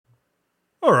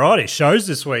Alrighty, shows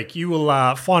this week. You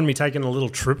will find me taking a little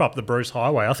trip up the Bruce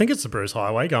Highway. I think it's the Bruce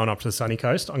Highway going up to the sunny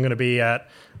coast. I'm going to be at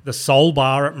the Soul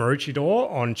Bar at Maroochydore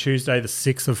on Tuesday the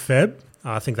 6th of Feb.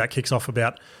 I think that kicks off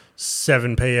about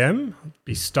 7 p.m.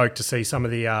 Be stoked to see some of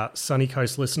the sunny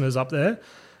coast listeners up there.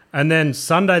 And then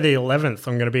Sunday the 11th,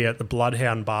 I'm going to be at the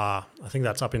Bloodhound Bar. I think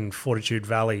that's up in Fortitude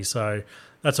Valley. So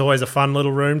that's always a fun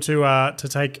little room to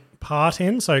take part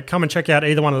in. So come and check out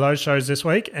either one of those shows this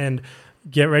week and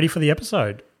get ready for the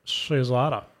episode. See you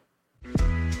later.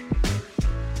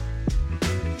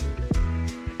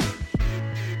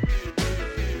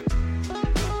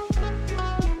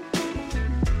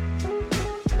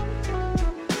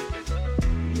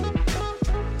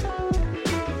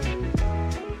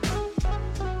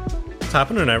 What's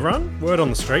happening, everyone? Word on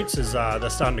the streets is they're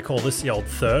starting to call this the old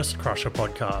Thirst Crusher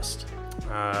podcast.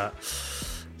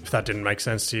 If that didn't make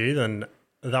sense to you, then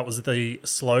that was the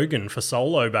slogan for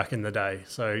Solo back in the day.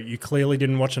 So you clearly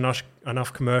didn't watch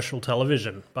enough commercial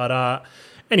television. But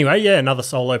anyway, yeah, another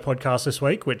Solo podcast this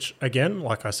week, which again,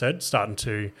 like I said, starting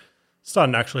to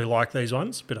actually like these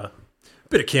ones. Bit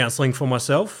of counselling for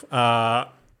myself, and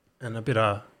a bit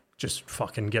of just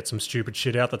fucking get some stupid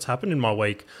shit out that's happened in my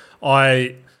week.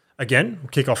 Again,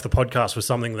 kick off the podcast with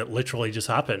something that literally just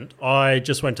happened. I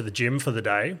just went to the gym for the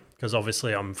day because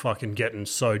obviously I'm fucking getting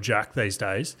so jacked these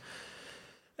days.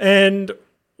 And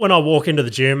when I walk into the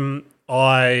gym,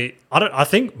 I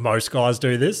think most guys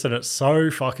do this, and it's so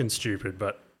fucking stupid.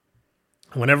 But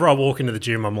whenever I walk into the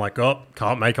gym, I'm like, oh,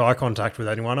 can't make eye contact with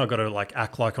anyone. I've got to like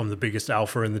act like I'm the biggest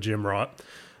alpha in the gym, right?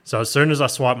 So as soon as I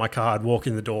swipe my card, walk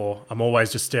in the door, I'm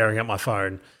always just staring at my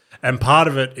phone. And part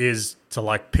of it is to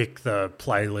like pick the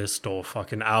playlist or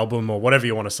fucking album or whatever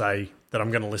you want to say that I'm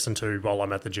going to listen to while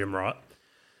I'm at the gym, right?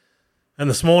 And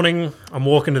this morning, I'm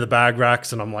walking to the bag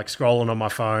racks and I'm like scrolling on my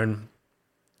phone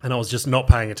and I was just not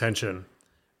paying attention.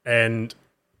 And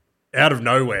out of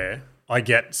nowhere, I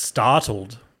get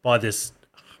startled by this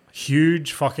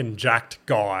huge fucking jacked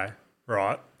guy,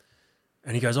 right?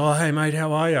 And he goes, oh, hey, mate,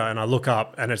 how are you? And I look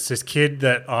up and it's this kid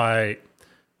that well,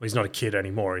 he's not a kid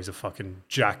anymore. He's a fucking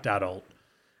jacked adult.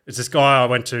 It's this guy I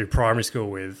went to primary school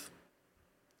with.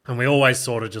 And we always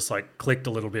sort of just like clicked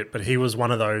a little bit, but he was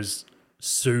one of those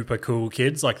super cool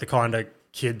kids, like the kind of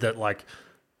kid that like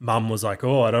mum was like,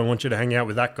 oh, I don't want you to hang out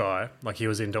with that guy. Like he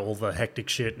was into all the hectic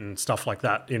shit and stuff like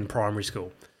that in primary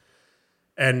school.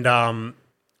 And I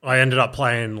ended up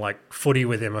playing like footy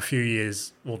with him a few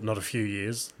years, well, not a few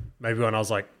years, maybe when I was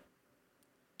like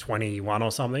 21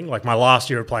 or something. Like my last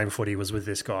year of playing footy was with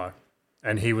this guy.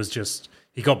 And he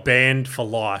got banned for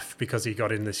life because he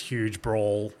got in this huge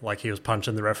brawl, like he was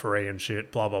punching the referee and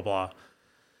shit, blah, blah, blah.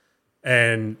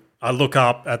 And I look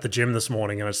up at the gym this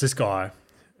morning and it's this guy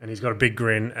and he's got a big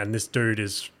grin and this dude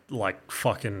is like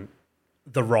fucking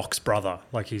The Rock's brother.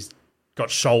 Like he's got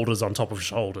shoulders on top of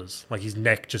shoulders. Like his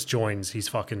neck just joins his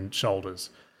fucking shoulders.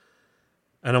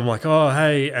 And I'm like, oh,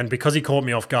 hey. And because he caught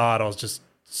me off guard, I was just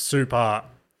super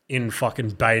in fucking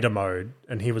beta mode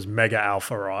and he was mega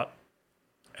alpha, right?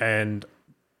 And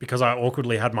because I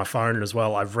awkwardly had my phone as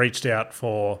well, I've reached out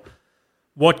for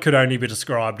what could only be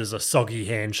described as a soggy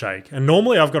handshake. And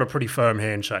normally I've got a pretty firm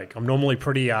handshake. I'm normally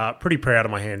pretty proud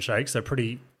of my handshakes. They're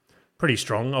pretty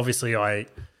strong. Obviously, I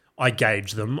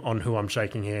gauge them on who I'm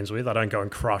shaking hands with. I don't go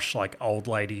and crush like old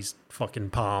ladies' fucking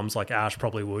palms like Ash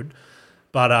probably would.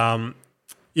 But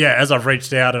yeah, as I've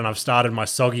reached out and I've started my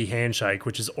soggy handshake,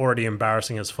 which is already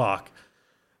embarrassing as fuck,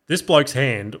 this bloke's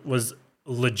hand was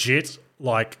legit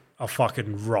like a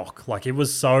fucking rock. Like it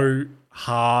was so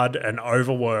hard and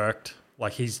overworked.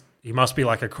 Like he must be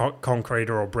like a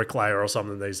concreter or bricklayer or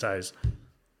something these days.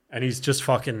 And he's just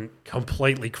fucking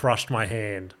completely crushed my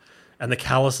hand. And the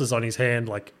calluses on his hand,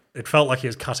 like it felt like he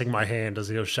was cutting my hand as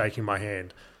he was shaking my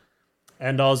hand.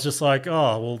 And I was just like,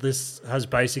 oh, well, this has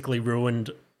basically ruined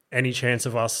any chance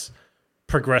of us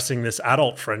progressing this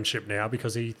adult friendship now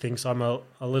because he thinks I'm a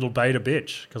little beta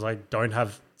bitch because I don't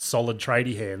have solid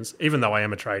tradie hands. Even though I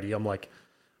am a tradie,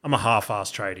 I'm a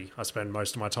half-assed tradie. I spend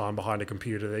most of my time behind a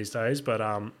computer these days. But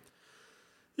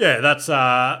yeah, that's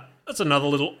another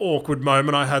little awkward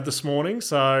moment I had this morning.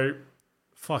 So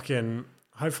fucking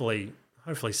hopefully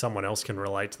someone else can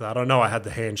relate to that. I know I had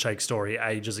the handshake story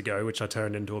ages ago, which I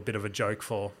turned into a bit of a joke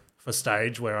for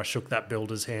stage, where I shook that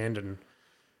builder's hand and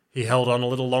he held on a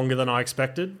little longer than I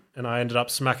expected, and I ended up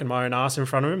smacking my own ass in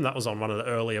front of him. That was on one of the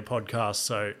earlier podcasts,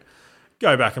 so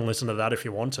go back and listen to that if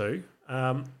you want to.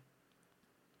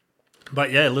 But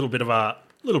yeah, a little bit of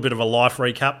a life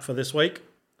recap for this week.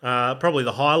 Probably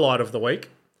the highlight of the week.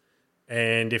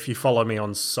 And if you follow me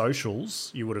on socials,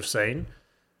 you would have seen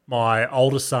my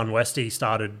oldest son, Westy,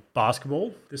 started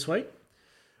basketball this week,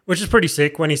 which is pretty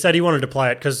sick. When he said he wanted to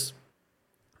play it, because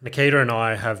Nikita and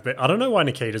I have been, I don't know why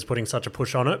Nikita's putting such a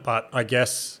push on it, but I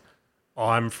guess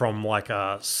I'm from like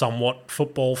a somewhat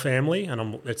football family,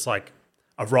 and it's like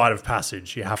a rite of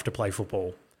passage. You have to play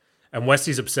football. And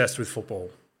Westy's obsessed with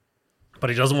football, but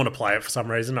he doesn't want to play it for some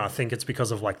reason. I think it's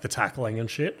because of like the tackling and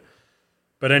shit.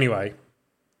 But anyway,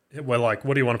 we're like,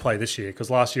 what do you want to play this year? Because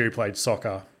last year he played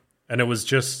soccer, and it was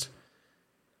just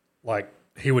like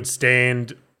he would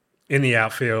stand in the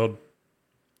outfield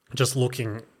just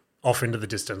looking off into the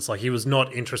distance. Like he was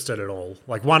not interested at all.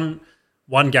 Like one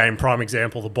game, prime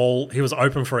example, the ball, he was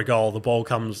open for a goal. The ball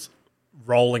comes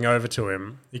rolling over to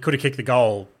him. He could have kicked the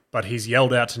goal, but he's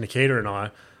yelled out to Nikita and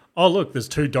I, oh, look, there's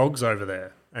 2 dogs over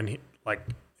there. And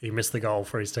he missed the goal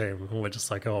for his team. And we're just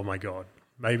like, oh my God,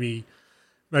 maybe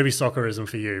soccer isn't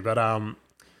for you. But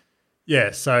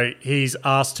yeah, so he's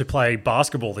asked to play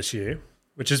basketball this year,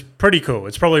 which is pretty cool.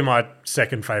 It's probably my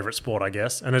second favorite sport, I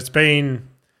guess. And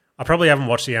I probably haven't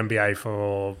watched the NBA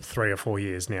for 3 or 4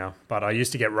 years now, but I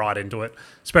used to get right into it,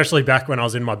 especially back when I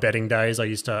was in my betting days. I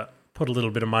used to put a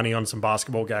little bit of money on some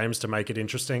basketball games to make it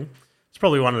interesting. It's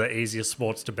probably one of the easiest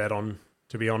sports to bet on,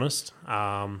 to be honest,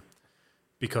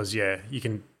 because, yeah, you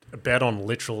can bet on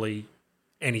literally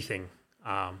anything,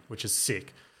 which is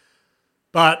sick.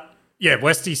 But, yeah,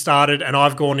 Westy started, and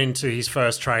I've gone into his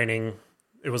first training.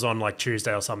 It was on, like,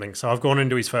 Tuesday or something. So I've gone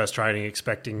into his first training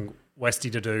expecting Westy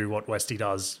to do what Westy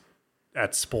does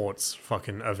at sports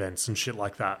fucking events and shit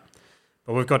like that.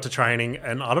 But we've got to training,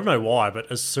 and I don't know why,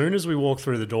 but as soon as we walked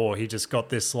through the door, he just got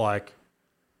this, like,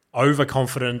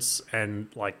 overconfidence and,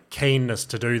 like, keenness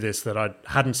to do this that I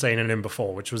hadn't seen in him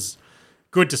before, which was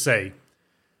good to see.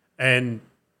 And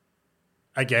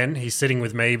again, he's sitting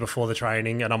with me before the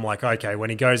training, and I'm like, okay, when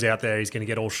he goes out there, he's going to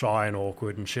get all shy and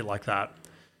awkward and shit like that.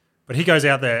 But he goes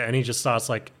out there and he just starts,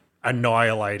 like,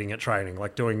 annihilating at training,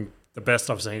 like doing the best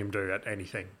I've seen him do at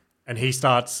anything. And he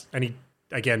starts, and he,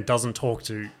 again, doesn't talk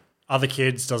to other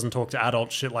kids, doesn't talk to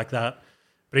adults, shit like that.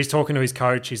 But he's talking to his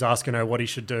coach. He's asking her what he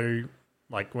should do.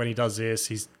 Like, when he does this,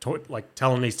 he's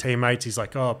telling his teammates, he's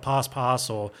like, oh, pass,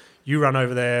 or you run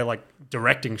over there, like,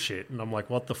 directing shit. And I'm like,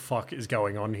 what the fuck is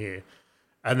going on here?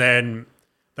 And then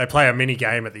they play a mini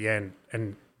game at the end,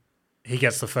 and he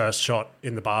gets the first shot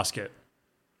in the basket.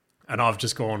 And I've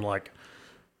just gone, like,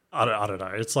 I don't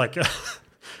know. It's like...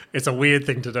 It's a weird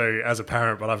thing to do as a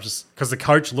parent, but I've just... Because the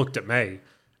coach looked at me,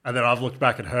 and then I've looked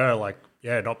back at her like,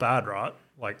 yeah, not bad, right?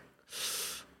 Like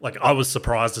I was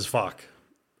surprised as fuck.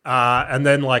 And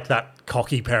then, like, that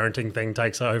cocky parenting thing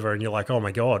takes over, and you're like, oh,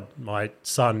 my God, my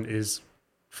son is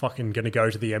fucking going to go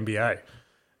to the NBA.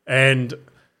 And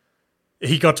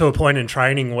he got to a point in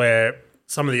training where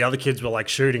some of the other kids were, like,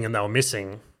 shooting and they were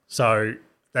missing. So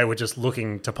they were just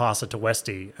looking to pass it to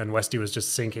Westy, and Westy was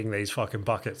just sinking these fucking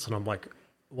buckets. And I'm like...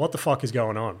 what the fuck is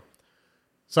going on?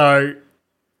 So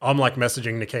I'm like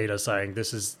messaging Nikita saying,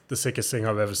 this is the sickest thing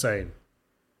I've ever seen.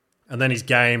 And then his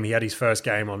game, he had his first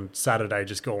game on Saturday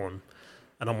just gone.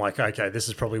 And I'm like, okay, this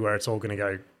is probably where it's all going to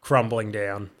go crumbling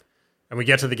down. And we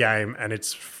get to the game, and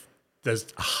there's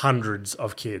hundreds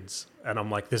of kids. And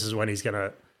I'm like, this is when he's going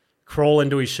to crawl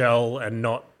into his shell and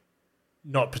not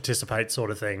participate,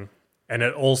 sort of thing. And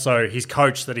it also, his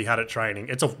coach that he had at training,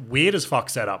 it's a weird as fuck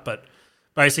setup, but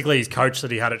basically his coach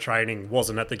that he had at training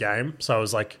wasn't at the game. So it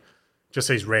was like just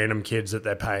these random kids that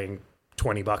they're paying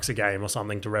 $20 a game or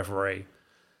something to referee.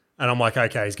 And I'm like,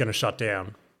 okay, he's going to shut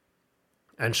down.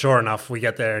 And sure enough, we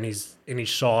get there and he's in his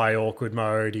shy, awkward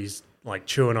mode. He's like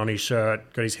chewing on his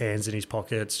shirt, got his hands in his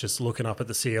pockets, just looking up at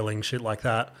the ceiling, shit like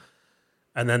that.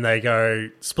 And then they go,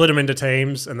 split him into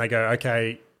teams, and they go,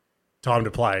 okay, time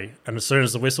to play. And as soon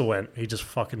as the whistle went, he just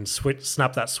fucking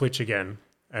snapped that switch again.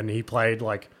 And he played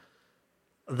like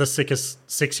the sickest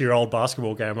 6-year-old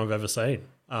basketball game I've ever seen.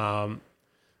 So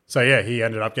yeah, he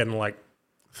ended up getting like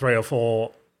 3 or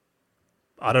 4,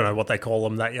 I don't know what they call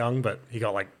them that young, but he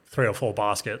got like 3 or 4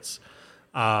 baskets.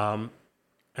 And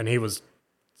he was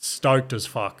stoked as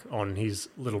fuck on his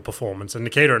little performance. And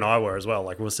Nikita and I were as well.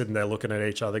 Like, we were sitting there looking at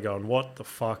each other going, what the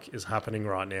fuck is happening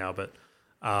right now? But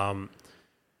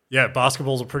yeah,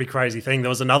 basketball's a pretty crazy thing. There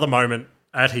was another moment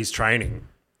at his training,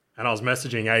 and I was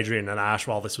messaging Adrian and Ash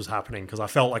while this was happening because I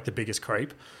felt like the biggest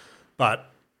creep. But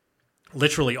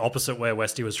literally opposite where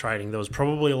Westy was training, there was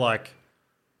probably like,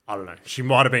 I don't know, she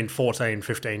might have been 14,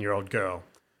 15-year-old girl.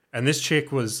 And this chick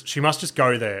she must just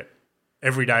go there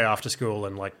every day after school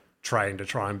and like train to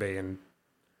try and be in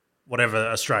whatever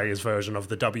Australia's version of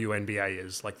the WNBA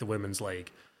is, like the Women's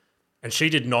League. And she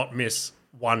did not miss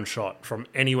one shot from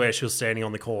anywhere she was standing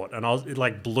on the court. And it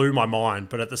like blew my mind.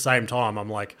 But at the same time, I'm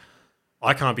like,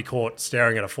 I can't be caught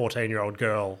staring at a 14-year-old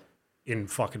girl in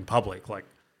fucking public. Like,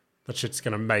 that shit's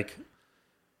going to make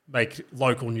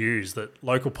local news, that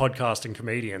local podcasting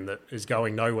comedian that is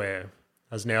going nowhere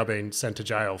has now been sent to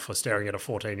jail for staring at a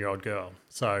 14-year-old girl.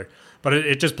 So, but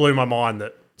it just blew my mind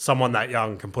that someone that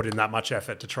young can put in that much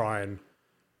effort to try and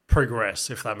progress,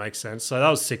 if that makes sense. So that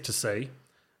was sick to see.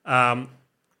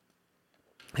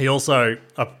 He also,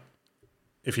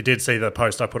 if you did see the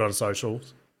post I put on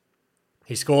socials,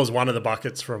 he scores one of the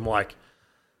buckets from like,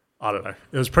 I don't know,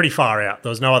 it was pretty far out. There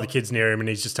was no other kids near him and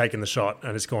he's just taken the shot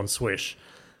and it's gone swish.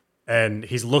 And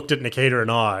he's looked at Nikita and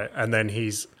I, and then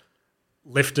he's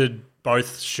lifted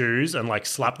both shoes and like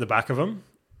slapped the back of them.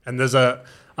 And there's I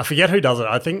forget who does it.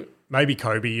 I think maybe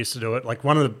Kobe used to do it. Like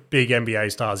one of the big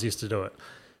NBA stars used to do it.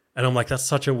 And I'm like, that's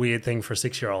such a weird thing for a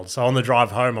 6-year-old. So on the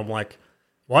drive home, I'm like,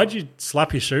 why'd you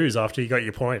slap your shoes after you got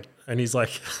your point? And he's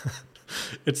like,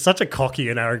 it's such a cocky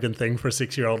and arrogant thing for a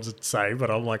 6-year-old to say, but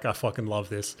I'm like, I fucking love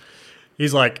this.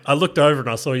 He's like, I looked over and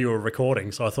I saw you were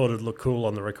recording, so I thought it'd look cool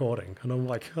on the recording. And I'm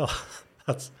like, oh,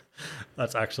 that's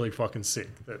actually fucking sick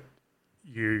that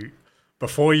you,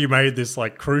 before you made this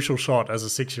like crucial shot as a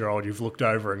 6-year-old, you've looked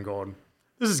over and gone,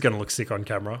 this is going to look sick on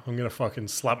camera. I'm going to fucking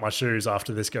slap my shoes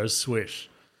after this goes swish.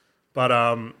 But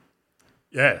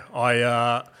yeah,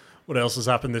 what else has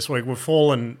happened this week? We've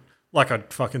fallen, like I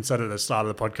fucking said at the start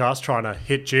of the podcast, trying to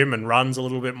hit gym and runs a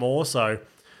little bit more. So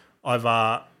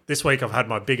this week I've had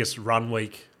my biggest run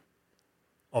week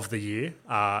of the year,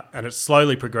 and it's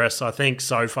slowly progressed. I think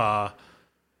so far,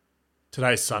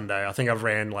 today's Sunday, I think I've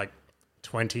ran like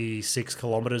 26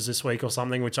 kilometers this week or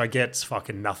something, which I get's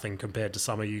fucking nothing compared to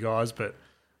some of you guys, but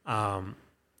I'm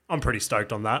pretty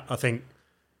stoked on that. I think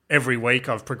every week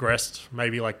I've progressed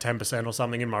maybe like 10% or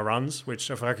something in my runs,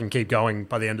 which if I can keep going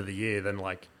by the end of the year, then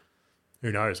like, who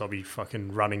knows, I'll be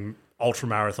fucking running ultra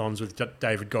marathons with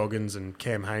David Goggins and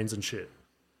Cam Haines and shit.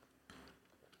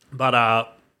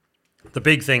 But the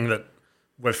big thing that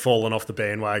we've fallen off the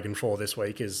bandwagon for this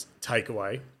week is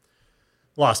takeaway.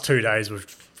 Last 2 days we've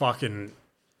fucking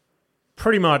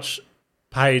pretty much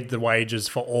paid the wages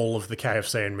for all of the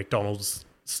KFC and McDonald's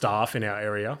staff in our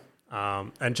area.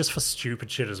 And just for stupid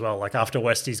shit as well. Like after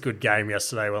Westie's good game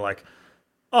yesterday, we're like,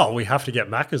 oh, we have to get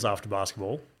Macca's after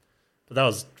basketball. But that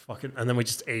was fucking... And then we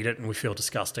just eat it and we feel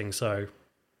disgusting. So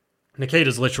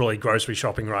Nikita's literally grocery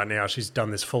shopping right now. She's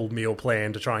done this full meal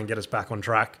plan to try and get us back on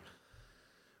track.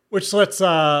 Which let's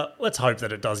hope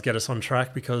that it does get us on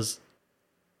track, because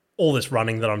all this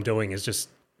running that I'm doing is just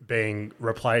being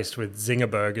replaced with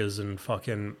Zinger burgers and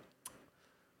fucking...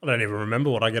 I don't even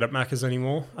remember what I get at Macca's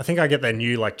anymore. I think I get their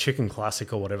new like chicken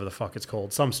classic or whatever the fuck it's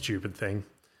called. Some stupid thing.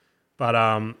 But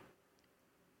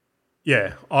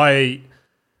yeah, I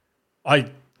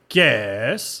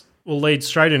guess we'll lead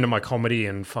straight into my comedy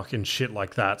and fucking shit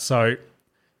like that. So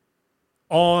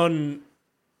I've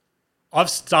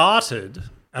started,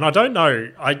 and I don't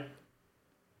know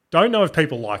if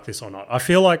people like this or not. I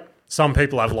feel like some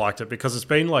people have liked it because it's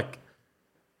been like,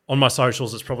 on my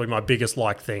socials, it's probably my biggest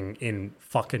like thing in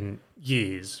fucking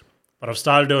years. But I've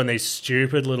started doing these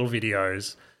stupid little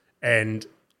videos. And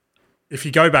if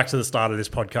you go back to the start of this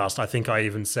podcast, I think I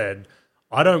even said,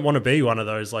 I don't want to be one of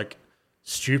those like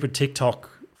stupid TikTok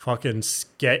fucking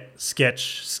skit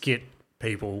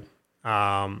people.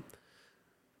 I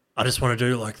just want to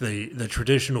do like the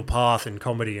traditional path in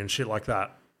comedy and shit like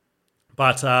that.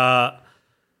 But that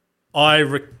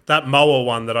mower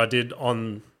one that I did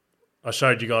I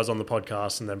showed you guys on the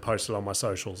podcast and then posted on my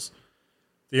socials.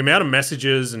 The amount of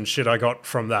messages and shit I got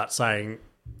from that saying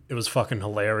it was fucking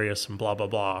hilarious and blah, blah,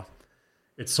 blah.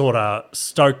 It sort of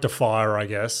stoked a fire, I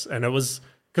guess. And it was,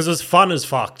 because it was fun as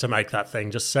fuck to make that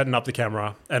thing, just setting up the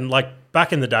camera. And like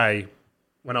back in the day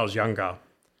when I was younger,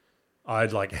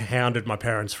 I'd like hounded my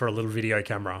parents for a little video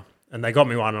camera and they got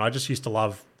me one, and I just used to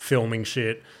love filming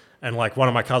shit. And like one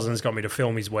of my cousins got me to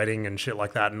film his wedding and shit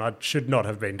like that. And I should not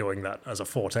have been doing that as a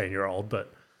 14-year-old,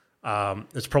 but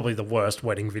it's probably the worst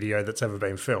wedding video that's ever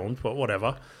been filmed, but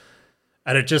whatever.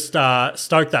 And it just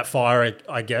stoked that fire,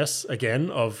 I guess,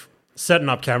 again, of setting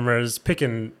up cameras,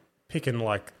 picking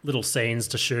like little scenes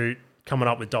to shoot, coming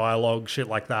up with dialogue, shit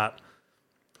like that.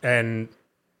 And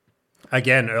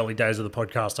again, early days of the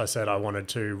podcast, I said I wanted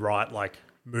to write like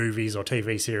movies or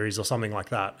TV series or something like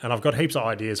that. And I've got heaps of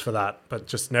ideas for that, but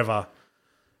just have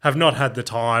not had the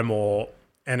time or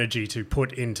energy to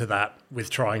put into that with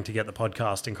trying to get the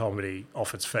podcasting comedy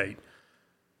off its feet.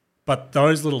 But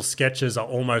those little sketches are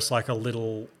almost like a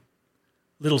little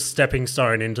stepping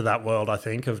stone into that world, I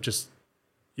think, of just,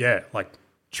 yeah, like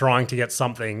trying to get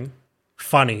something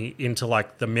funny into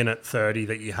like the minute 30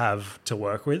 that you have to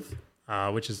work with,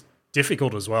 which is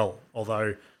difficult as well.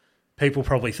 Although people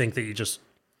probably think that you just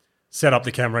set up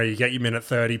the camera, you get your minute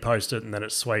 30, post it, and then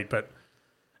it's sweet. But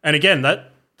And again,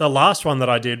 the last one that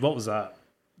I did, what was that?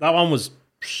 That one was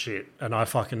shit.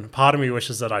 And part of me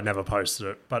wishes that I never posted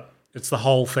it. But it's the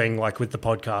whole thing, like with the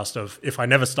podcast of if I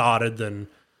never started, then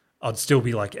I'd still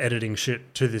be like editing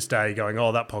shit to this day going,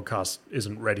 oh, that podcast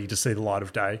isn't ready to see the light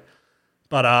of day.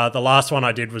 But the last one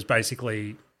I did was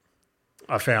basically,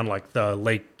 I found like the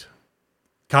leaked,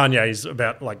 Kanye's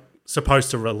about like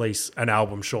supposed to release an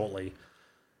album shortly.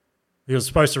 He was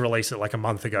supposed to release it like a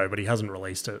month ago, but he hasn't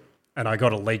released it. And I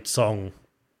got a leaked song.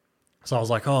 So I was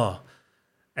like, oh,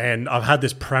 and I've had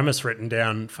this premise written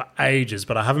down for ages,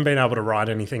 but I haven't been able to write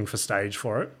anything for stage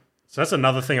for it. So that's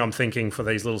another thing I'm thinking for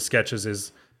these little sketches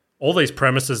is all these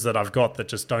premises that I've got that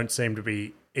just don't seem to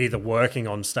be either working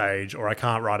on stage or I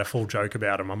can't write a full joke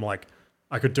about them. I'm like,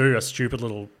 I could do a stupid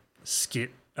little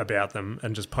skit about them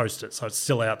and just post it so it's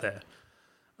still out there.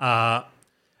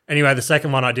 Anyway, the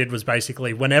second one I did was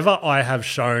basically whenever I have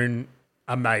shown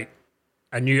a mate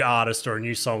a new artist or a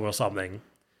new song or something,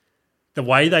 the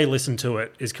way they listen to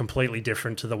it is completely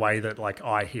different to the way that like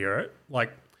I hear it.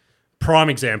 Like prime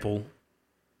example,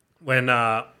 when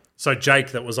so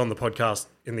Jake that was on the podcast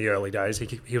in the early days,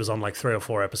 he was on like 3 or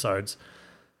 4 episodes.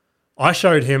 I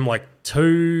showed him like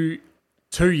two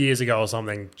years ago or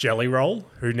something, Jelly Roll,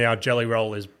 who now Jelly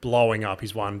Roll is blowing up.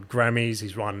 He's won Grammys,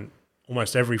 he's won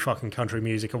almost every fucking country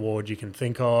music award you can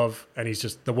think of, and he's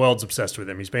just, the world's obsessed with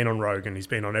him. He's been on Rogan, he's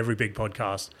been on every big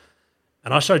podcast.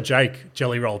 And I showed Jake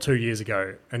Jelly Roll 2 years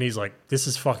ago, and he's like, this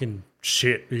is fucking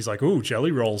shit. He's like, ooh,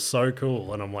 Jelly Roll's so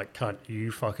cool. And I'm like, can't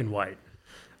you fucking wait?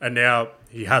 And now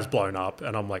he has blown up,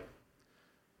 and I'm like,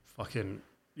 fucking,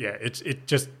 yeah,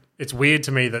 it's weird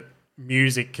to me that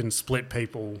music can split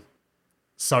people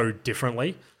so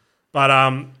differently. But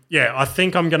yeah, I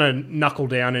think I'm going to knuckle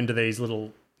down into these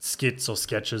little skits or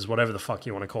sketches, whatever the fuck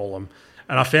you want to call them.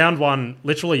 And I found one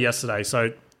literally yesterday.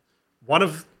 So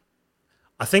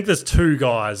I think there's 2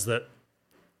 guys that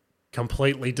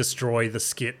completely destroy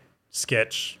the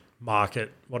sketch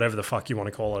market, whatever the fuck you want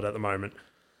to call it at the moment.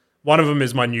 One of them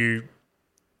is my new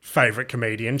favourite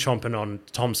comedian, chomping on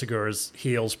Tom Segura's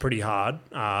heels pretty hard,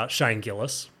 Shane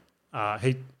Gillis.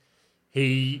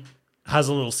 He has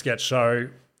a little sketch show,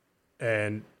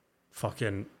 and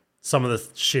fucking some of the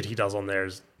shit he does on there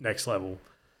is next level.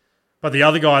 But the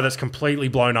other guy that's completely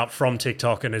blown up from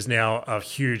TikTok and is now a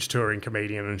huge touring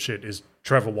comedian and shit is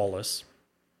Trevor Wallace.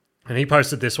 And he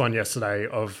posted this one yesterday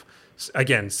of,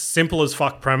 again, simple as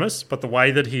fuck premise, but the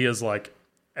way that he has like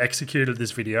executed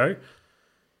this video,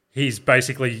 he's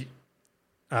basically,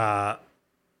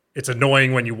 it's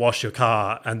annoying when you wash your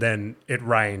car and then it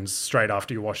rains straight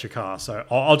after you wash your car. So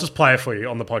I'll just play it for you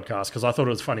on the podcast because I thought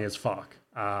it was funny as fuck.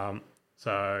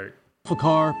 Beautiful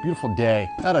car, beautiful day.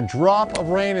 Not a drop of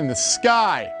rain in the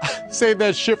sky. Save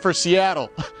that shit for Seattle.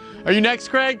 Are you next,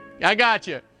 Craig? I got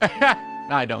you.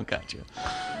 No, I don't got you.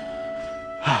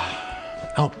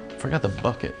 Oh, forgot the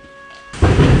bucket.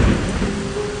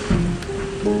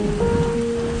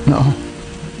 No.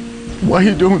 Why are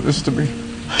you doing this to me?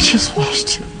 I just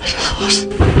washed it.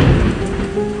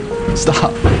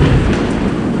 Stop.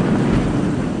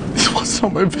 This wasn't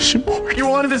on my vision board. You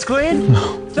wanted this clean?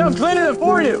 No. So I'm cleaning it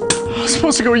for you. I was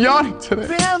supposed to go yachting today.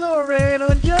 Feel the rain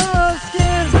on your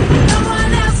skin. No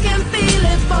one else can feel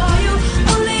it for you.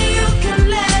 Only you can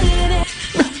let it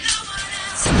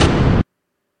in.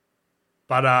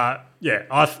 But yeah,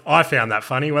 I found that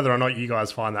funny, whether or not you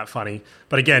guys find that funny.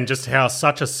 But again, just how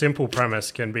such a simple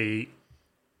premise can be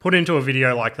put into a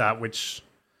video like that, which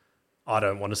I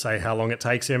don't want to say how long it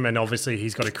takes him. And obviously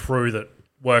he's got a crew that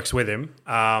works with him.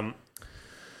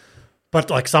 But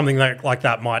like something like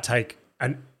that might take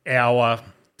an hour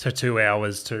to 2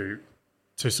 hours to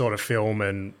sort of film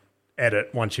and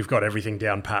edit once you've got everything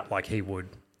down pat like he would.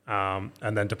 And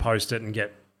then to post it and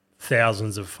get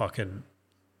thousands of fucking...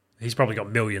 He's probably got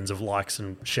millions of likes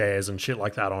and shares and shit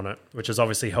like that on it, which is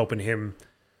obviously helping him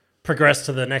progress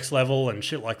to the next level and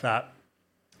shit like that.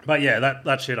 But yeah,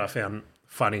 that shit I found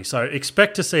funny. So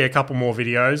expect to see a couple more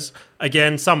videos.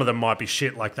 Again, some of them might be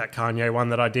shit like that Kanye one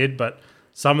that I did, but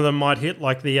some of them might hit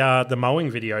like the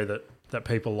mowing video that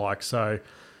people like. So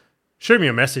shoot me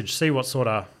a message, tell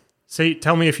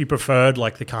me if you preferred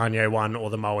like the Kanye one or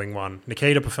the mowing one.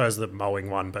 Nikita prefers the mowing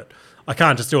one, but I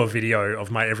can't just do a video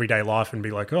of my everyday life and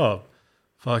be like, oh,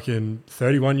 fucking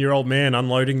 31-year-old man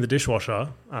unloading the dishwasher.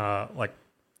 Like,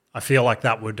 I feel like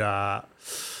that would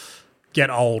get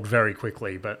old very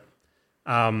quickly. But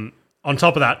on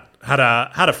top of that, had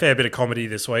a fair bit of comedy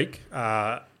this week.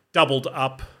 Doubled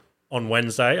up on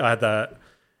Wednesday. I had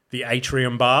the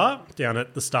Atrium Bar down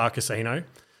at the Star Casino.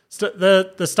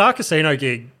 The Star Casino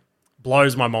gig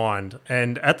blows my mind.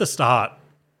 And at the start,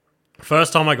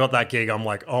 First time I got that gig, I'm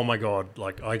like, oh my God,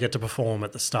 like I get to perform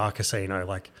at the Star Casino.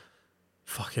 Like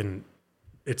fucking,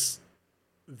 it's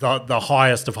the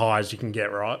highest of highs you can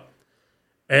get, right?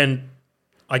 And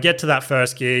I get to that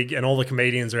first gig and all the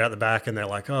comedians are out the back and they're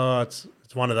like, oh, it's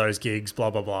one of those gigs, blah,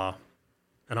 blah, blah.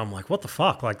 And I'm like, what the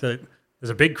fuck? Like there's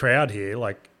a big crowd here.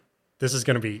 Like this is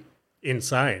going to be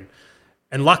insane.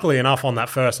 And luckily enough on that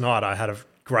first night, I had a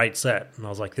great set and I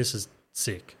was like, this is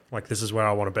sick. Like this is where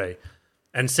I want to be.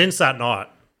 And since that night,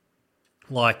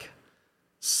 like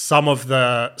some of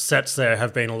the sets there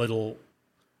have been a little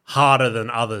harder than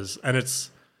others. And it's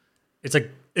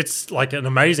like an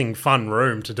amazing fun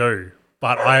room to do.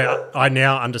 But I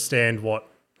now understand what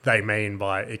they mean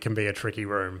by it can be a tricky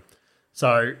room.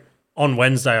 So on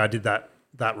Wednesday I did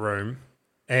that room,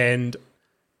 and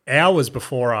hours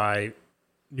before I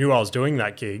knew I was doing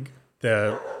that gig,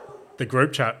 the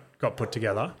group chat got put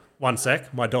together. One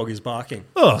sec, my dog is barking.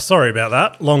 Oh, sorry about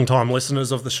that. Long-time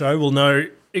listeners of the show will know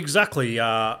exactly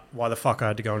why the fuck I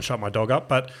had to go and shut my dog up.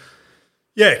 But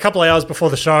yeah, a couple of hours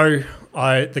before the show,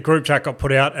 the group chat got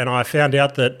put out and I found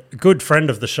out that a good friend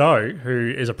of the show,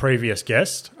 who is a previous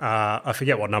guest, I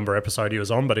forget what number episode he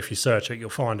was on, but if you search it, you'll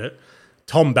find it.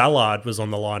 Tom Ballard was on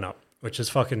the lineup, which is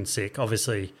fucking sick.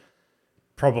 Obviously,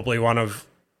 probably one of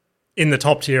in the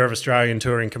top tier of Australian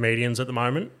touring comedians at the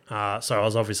moment. So I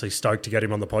was obviously stoked to get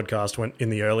him on the podcast in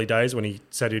the early days when he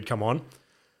said he'd come on.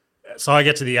 So I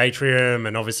get to the atrium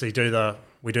and obviously we do the,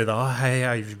 oh, hey,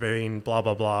 how have you been, blah,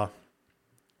 blah, blah.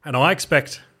 And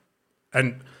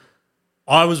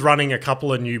I was running a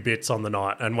couple of new bits on the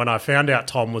night. And when I found out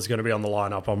Tom was going to be on the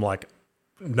lineup, I'm like,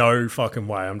 no fucking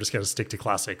way. I'm just going to stick to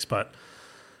classics. But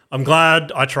I'm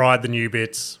glad I tried the new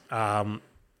bits.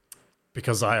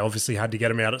 Because I obviously had to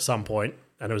get him out at some point,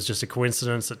 and it was just a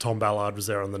coincidence that Tom Ballard was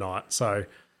there on the night. So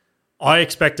I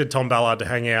expected Tom Ballard to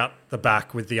hang out the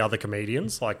back with the other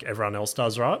comedians like everyone else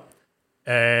does, right?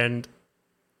 And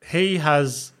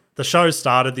the show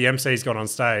started, the MC's got on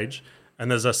stage, and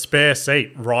there's a spare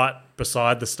seat right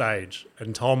beside the stage,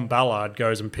 and Tom Ballard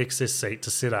goes and picks this seat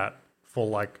to sit at for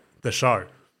like the show.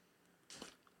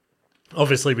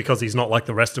 Obviously because he's not like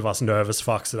the rest of us nervous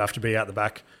fucks that have to be out the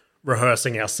back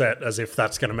rehearsing our set as if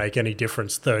that's going to make any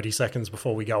difference 30 seconds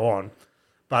before we go on.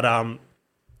 But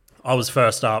I was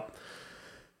first up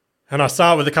and I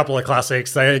start with a couple of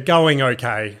classics. They're going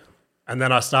okay. And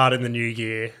then I start in the new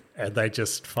year and they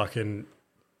just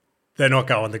they're not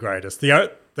going the greatest. The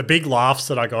big laughs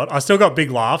that I got, I still got big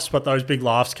laughs, but those big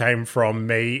laughs came from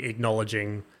me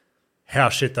acknowledging how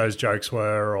shit those jokes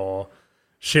were or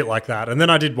shit like that. And then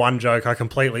I did one joke, I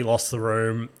completely lost the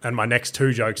room, and my next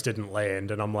two jokes didn't land.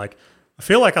 And I'm like, I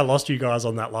feel like I lost you guys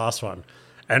on that last one.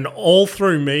 And all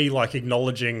through me, like,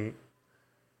 acknowledging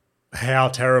how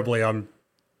terribly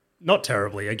not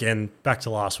terribly, again, back to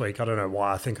last week, I don't know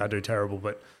why I think I do terrible,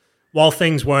 but while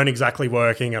things weren't exactly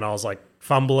working and I was like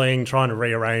fumbling, trying to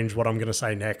rearrange what I'm going to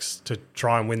say next to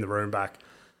try and win the room back,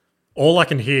 all I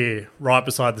can hear right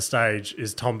beside the stage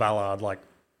is Tom Ballard, like,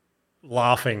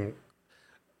 laughing.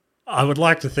 I would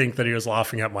like to think that he was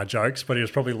laughing at my jokes, but he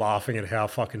was probably laughing at how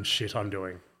fucking shit I'm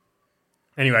doing.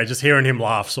 Anyway, just hearing him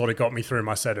laugh sort of got me through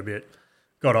my set a bit.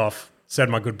 Got off, said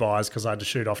my goodbyes because I had to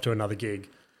shoot off to another gig.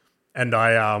 And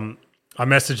I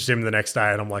messaged him the next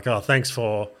day and I'm like, oh, thanks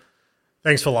for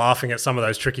laughing at some of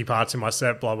those tricky parts in my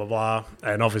set, blah, blah, blah.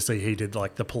 And obviously he did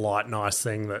like the polite, nice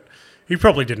thing that he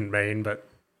probably didn't mean, but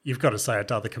you've got to say it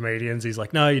to other comedians. He's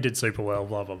like, no, you did super well,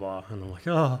 blah, blah, blah. And I'm like,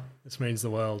 oh, this means the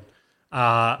world.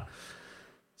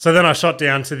 So then I shot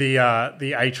down to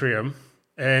the atrium,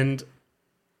 and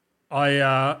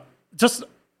I just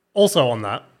also on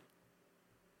that.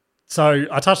 So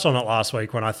I touched on it last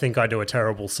week when I think I do a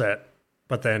terrible set,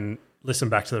 but then listen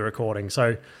back to the recording.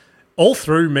 So all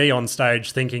through me on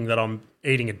stage thinking that I'm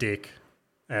eating a dick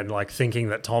and like thinking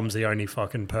that Tom's the only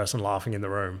fucking person laughing in the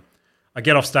room, I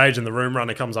get off stage and the room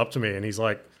runner comes up to me and he's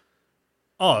like,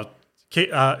 oh,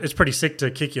 it's pretty sick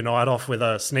to kick your night off with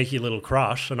a sneaky little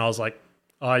crush. And I was like,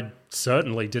 I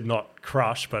certainly did not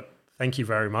crush, but thank you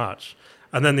very much.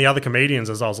 And then the other comedians,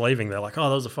 as I was leaving, they're like, oh,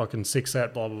 that was a fucking sick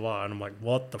set, blah, blah, blah. And I'm like,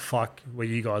 what the fuck were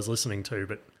you guys listening to?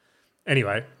 But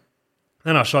anyway,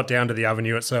 then I shot down to the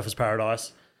Avenue at Surfers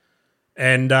Paradise.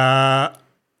 And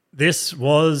this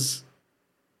was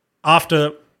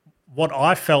after what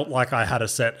I felt like I had a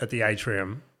set at the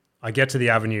Atrium. I get to the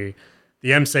Avenue,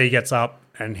 the MC gets up,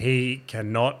 and he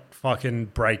cannot fucking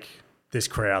break this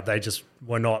crowd. They just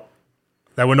were not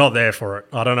there for it.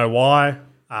 I don't know why.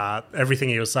 Everything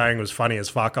he was saying was funny as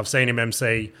fuck. I've seen him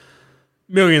MC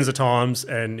millions of times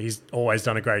and he's always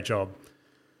done a great job.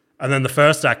 And then the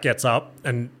first act gets up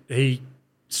and he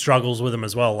struggles with them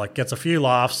as well. Like gets a few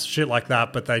laughs, shit like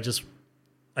that, but they just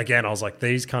again, I was like,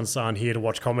 these cunts aren't here to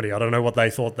watch comedy. I don't know what they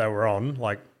thought they were on,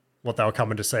 like what they were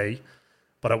coming to see,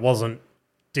 but it wasn't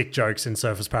dick jokes in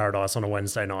Surfers Paradise on a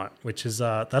Wednesday night, which is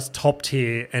that's top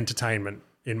tier entertainment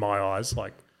in my eyes.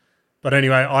 Like, but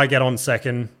anyway, I get on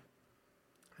second,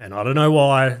 and I don't know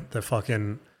why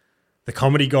the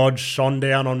comedy god shone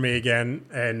down on me again,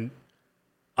 and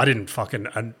I didn't fucking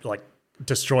like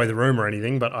destroy the room or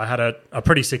anything, but I had a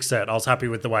pretty sick set. I was happy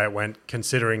with the way it went,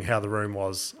 considering how the room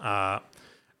was.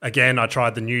 Again, I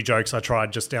tried the new jokes I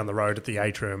tried just down the road at the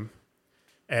Atrium,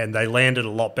 and they landed a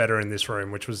lot better in this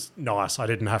room, which was nice. I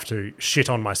didn't have to shit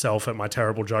on myself at my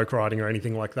terrible joke writing or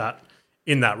anything like that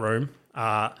in that room,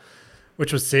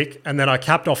 which was sick. And then I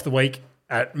capped off the week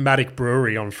at Matic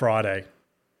Brewery on Friday.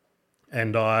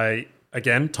 And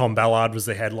Tom Ballard was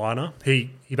the headliner.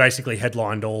 He basically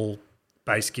headlined all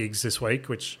bass gigs this week,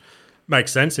 which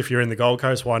makes sense. If you're in the Gold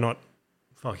Coast, why not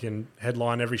fucking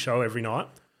headline every show every night?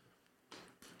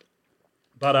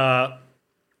 But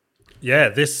yeah,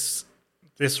 this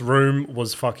room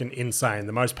was fucking insane.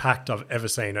 The most packed I've ever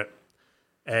seen it.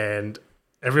 And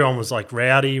everyone was like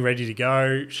rowdy, ready to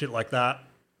go, shit like that.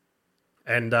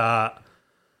 And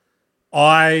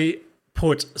I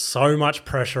put so much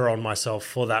pressure on myself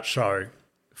for that show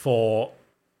for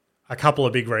a couple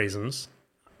of big reasons.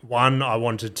 One, I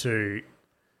wanted to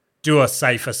do a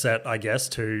safer set, I guess,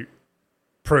 to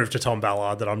prove to Tom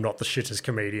Ballard that I'm not the shittest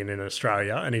comedian in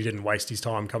Australia and he didn't waste his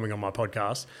time coming on my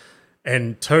podcast.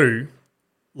 And two,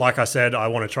 like I said, I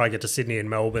want to try and get to Sydney and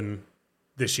Melbourne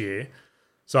this year.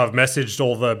 So I've messaged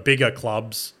all the bigger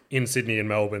clubs in Sydney and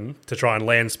Melbourne to try and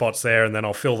land spots there, and then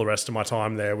I'll fill the rest of my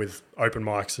time there with open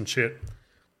mics and shit.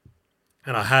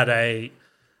 And I had a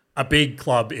big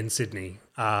club in Sydney.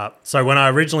 So when I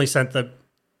originally sent the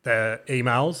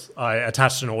emails, I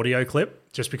attached an audio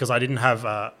clip just because I didn't have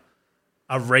a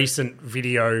recent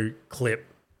video clip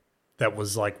that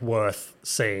was like worth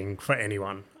seeing for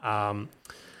anyone.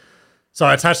 So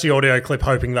I attached the audio clip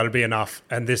hoping that'd be enough.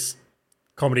 And this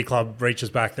comedy club reaches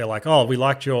back. They're like, oh, we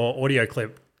liked your audio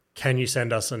clip. Can you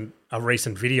send us a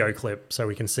recent video clip so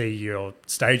we can see your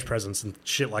stage presence and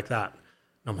shit like that?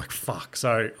 And I'm like, fuck.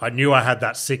 So I knew I had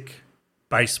that sick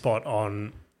bass spot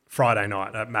on Friday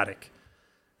night at Matic.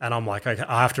 And I'm like, okay,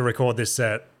 I have to record this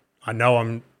set. I know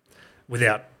I'm,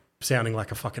 without sounding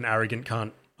like a fucking arrogant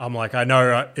cunt, I'm like, I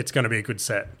know it's going to be a good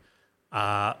set.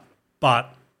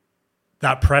 But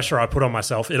that pressure I put on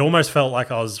myself, it almost felt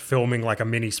like I was filming like a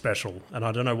mini special. And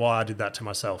I don't know why I did that to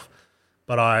myself.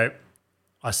 But I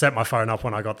set my phone up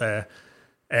when I got there.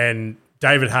 And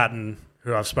David Hatton,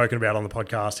 who I've spoken about on the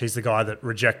podcast, he's the guy that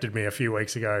rejected me a few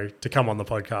weeks ago to come on the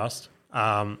podcast.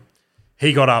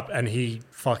 He got up and he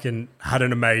fucking had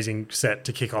an amazing set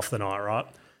to kick off the night, right?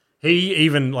 He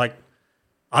even like,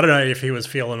 I don't know if he was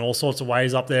feeling all sorts of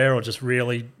ways up there or just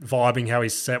really vibing how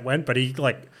his set went, but he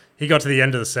got to the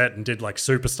end of the set and did like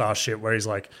superstar shit where he's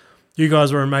like, you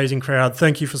guys were an amazing crowd.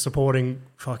 Thank you for supporting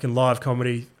fucking live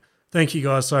comedy. Thank you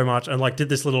guys so much. And like did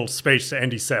this little speech to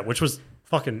end his set, which was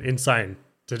fucking insane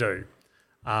to do.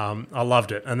 I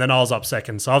loved it. And then I was up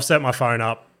second. So I've set my phone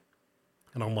up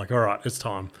and I'm like, all right, it's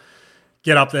time.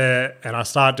 Get up there and I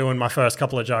start doing my first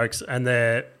couple of jokes and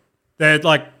they're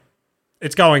like,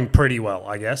 it's going pretty well,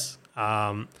 I guess.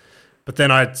 But then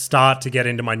I start to get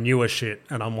into my newer shit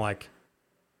and I'm like,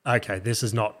 okay, this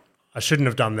is not, I shouldn't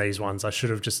have done these ones. I should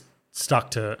have just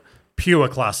stuck to pure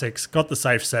classics, got the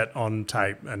safe set on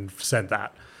tape and sent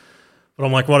that. But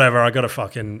I'm like, whatever, I got to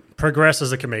fucking progress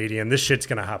as a comedian. This shit's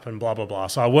going to happen, blah, blah, blah.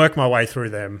 So I work my way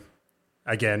through them,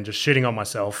 again, just shitting on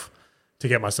myself to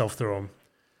get myself through them.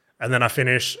 And then I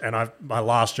finish, and my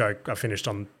last joke, I finished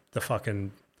on the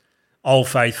fucking Old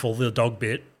Faithful, the dog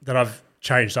bit that I've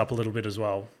changed up a little bit as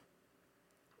well.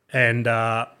 And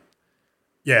yeah,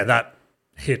 that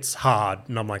hits hard.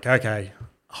 And I'm like, okay,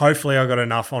 hopefully I got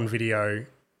enough on video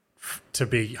to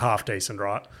be half decent,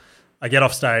 right? I get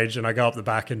off stage and I go up the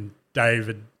back and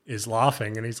David is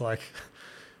laughing and he's like,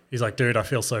 dude, I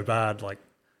feel so bad. Like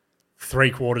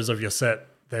 3/4 of your set,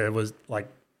 there was like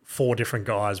 4 different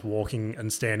guys walking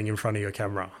and standing in front of your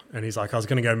camera. And he's like, I was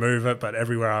going to go move it, but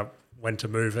everywhere I went to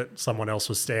move it, someone else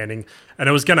was standing. And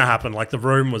it was going to happen. Like the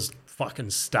room was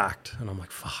fucking stacked. And I'm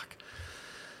like, fuck.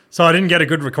 So I didn't get a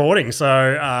good recording.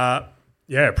 So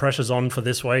yeah, pressure's on for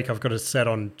this week. I've got a set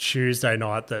on Tuesday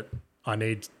night that I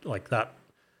need like that.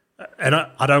 And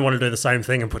I don't want to do the same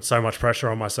thing and put so much pressure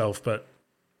on myself, but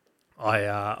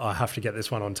I have to get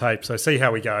this one on tape. So see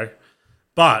how we go.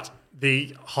 But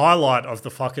the highlight of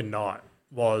the fucking night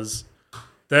was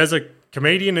there's a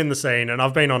comedian in the scene, and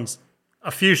I've been on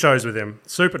a few shows with him.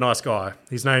 Super nice guy.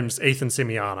 His name's Ethan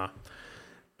Simiana.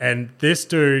 And this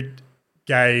dude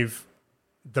gave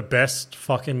the best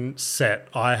fucking set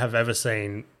I have ever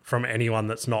seen from anyone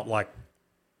that's not like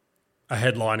a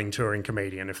headlining touring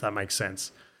comedian, if that makes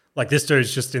sense. Like, this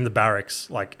dude's just in the barracks,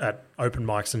 like at open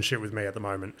mics and shit with me at the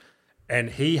moment. And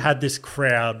he had this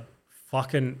crowd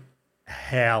fucking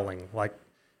howling. Like,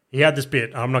 he had this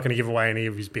bit, I'm not going to give away any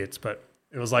of his bits, but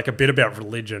it was like a bit about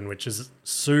religion, which is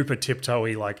super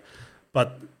tiptoey, like,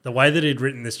 but the way that he'd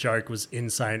written this joke was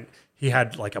insane. He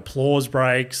had like applause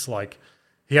breaks, like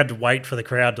he had to wait for the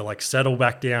crowd to like settle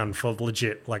back down for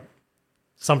legit, like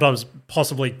sometimes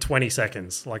possibly 20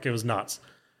 seconds. Like, it was nuts.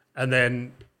 And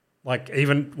then like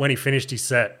even when he finished his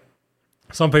set,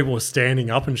 some people were standing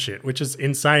up and shit, which is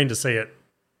insane to see it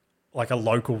like a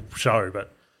local show.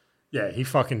 But yeah, he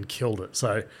fucking killed it.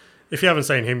 So if you haven't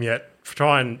seen him yet,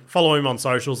 try and follow him on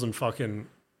socials and fucking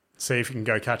see if you can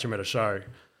go catch him at a show.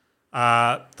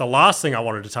 The last thing I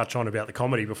wanted to touch on about the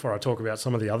comedy before I talk about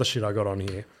some of the other shit I got on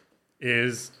here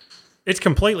is it's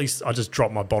completely... I just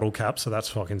dropped my bottle cap, so that's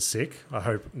fucking sick. I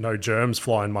hope no germs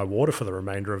fly in my water for the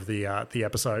remainder of the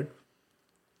episode.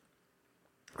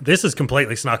 This has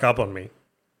completely snuck up on me.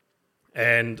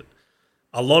 And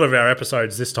a lot of our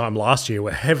episodes this time last year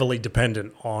were heavily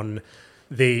dependent on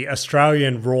the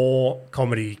Australian Raw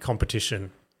comedy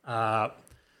competition. I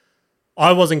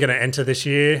wasn't going to enter this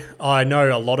year. I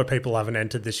know a lot of people haven't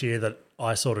entered this year that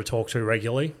I sort of talk to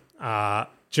regularly,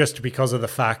 just because of the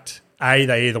fact, A,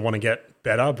 they either want to get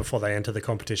better before they enter the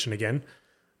competition again,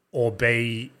 or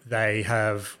B, they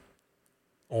have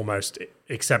almost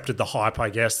accepted the hype, I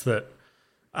guess, that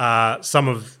some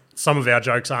of our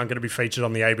jokes aren't going to be featured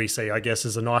on the ABC, I guess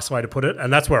is a nice way to put it.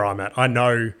 And that's where I'm at. I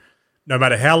know no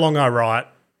matter how long I write,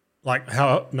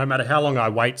 no matter how long I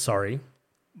wait,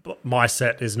 but my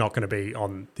set is not going to be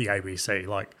on the ABC.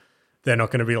 Like, they're not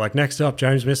going to be like, next up,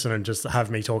 James Misson, and just have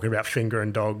me talking about finger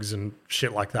and dogs and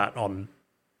shit like that on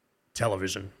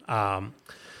television.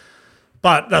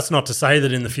 But that's not to say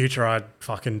that in the future I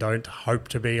fucking don't hope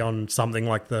to be on something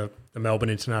like the Melbourne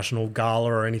International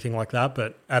Gala or anything like that.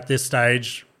 But at this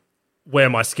stage, where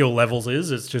my skill levels is,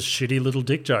 it's just shitty little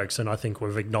dick jokes, and I think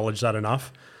we've acknowledged that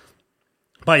enough.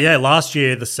 But yeah, last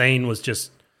year the scene was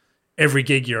just every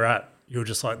gig you're at, you're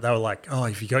just like, they were like, oh,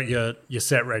 have you got your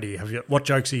set ready? What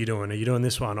jokes are you doing? Are you doing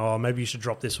this one? Oh, maybe you should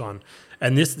drop this one.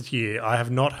 And this year I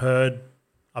have not heard,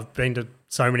 I've been to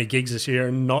so many gigs this year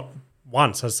and not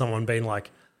once has someone been like,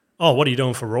 oh, what are you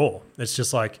doing for Raw? It's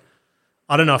just like,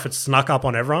 I don't know if it's snuck up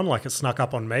on everyone, like it snuck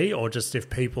up on me, or just if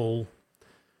people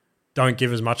don't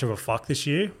give as much of a fuck this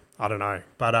year. I don't know.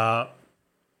 But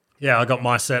yeah, I got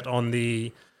my set on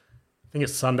I think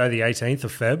it's Sunday the 18th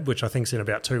of Feb, which I think is in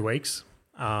about 2 weeks.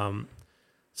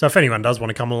 So if anyone does want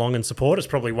to come along and support, it's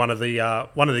probably one of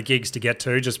the gigs to get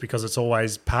to, just because it's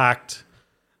always packed.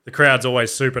 The crowd's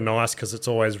always super nice because it's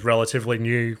always relatively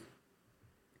new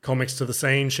comics to the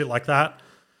scene, shit like that.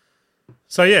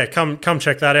 So yeah, come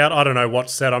check that out. I don't know what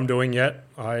set I'm doing yet.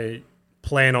 I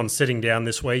plan on sitting down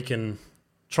this week and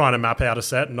trying to map out a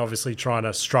set, and obviously trying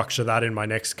to structure that in my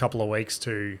next couple of weeks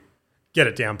to get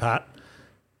it down pat.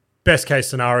 Best case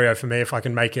scenario for me, if I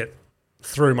can make it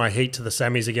through my heat to the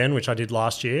semis again, which I did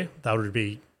last year, I'd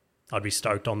be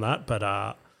stoked on that. But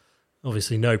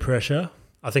obviously no pressure.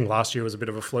 I think last year was a bit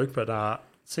of a fluke, but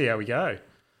see how we go.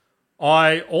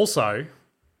 I also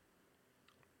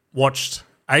watched...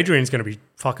 Adrian's going to be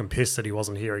fucking pissed that he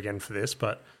wasn't here again for this,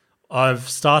 but I've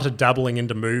started dabbling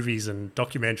into movies and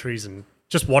documentaries and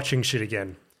just watching shit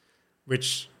again,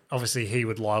 which obviously he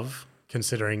would love,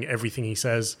 considering everything he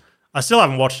says. I still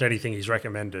haven't watched anything he's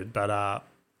recommended, but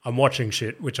I'm watching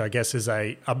shit, which I guess is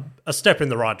a step in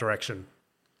the right direction.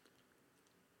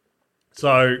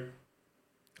 So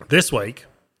this week,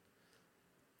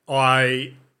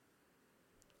 I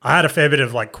had a fair bit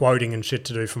of like quoting and shit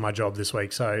to do for my job this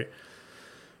week,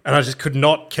 and I just could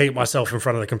not keep myself in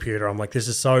front of the computer. I'm like, this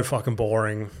is so fucking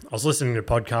boring. I was listening to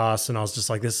podcasts and I was just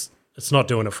like, it's not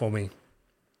doing it for me.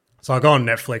 So I go on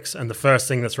Netflix, and the first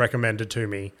thing that's recommended to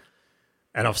me,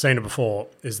 and I've seen it before,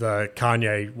 is the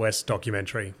Kanye West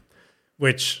documentary,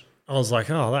 which I was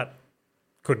like, oh, that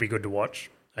could be good to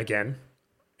watch again.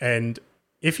 And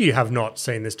if you have not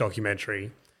seen this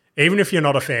documentary, even if you're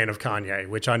not a fan of Kanye,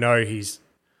 which I know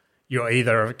you're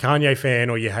either a Kanye fan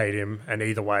or you hate him, and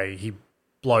either way, he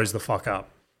blows the fuck up.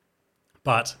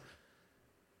 But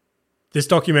this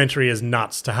documentary is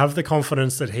nuts. To have the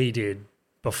confidence that he did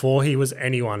before he was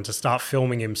anyone to start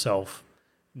filming himself,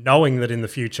 knowing that in the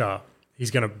future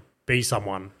he's going to be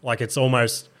someone. Like, it's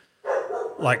almost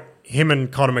like him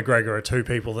and Conor McGregor are two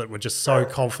people that were just so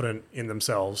confident in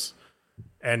themselves,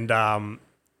 and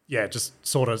just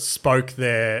sort of spoke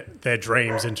their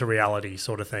dreams into reality,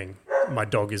 sort of thing. My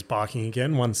dog is barking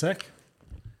again. One sec.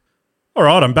 All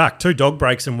right, I'm back. 2 dog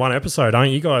breaks in one episode,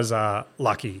 aren't you guys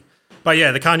lucky? But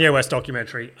yeah, the Kanye West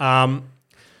documentary.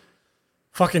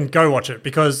 Fucking go watch it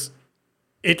because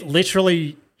it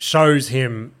literally shows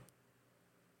him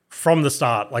from the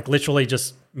start, like literally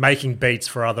just making beats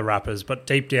for other rappers, but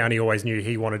deep down he always knew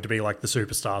he wanted to be like the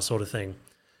superstar sort of thing.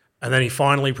 And then he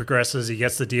finally progresses. He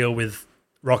gets the deal with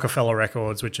Rockefeller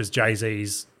Records, which is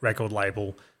Jay-Z's record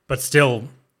label, but still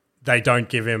they don't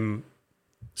give him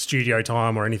studio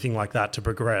time or anything like that to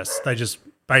progress. They just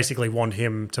basically want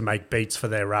him to make beats for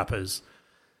their rappers.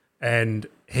 And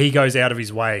he goes out of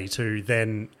his way to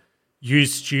then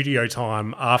use studio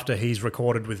time after he's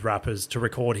recorded with rappers to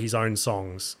record his own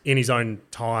songs in his own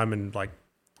time and like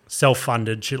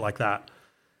self-funded shit like that.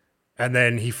 And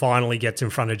then he finally gets in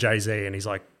front of Jay-Z and he's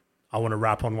like, I want to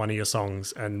rap on one of your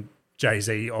songs. And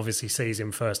Jay-Z obviously sees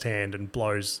him firsthand and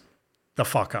blows the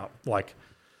fuck up. Like,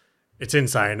 it's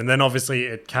insane. And then obviously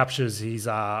it captures his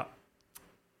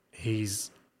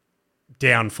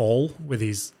downfall with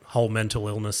his whole mental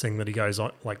illness thing that he goes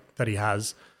on, like that he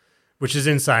has, which is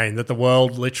insane that the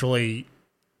world literally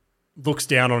looks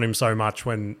down on him so much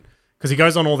because he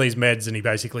goes on all these meds and he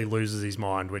basically loses his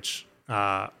mind, which,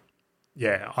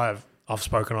 I've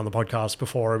spoken on the podcast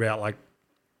before about like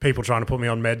people trying to put me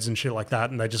on meds and shit like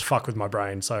that, and they just fuck with my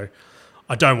brain. So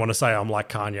I don't want to say I'm like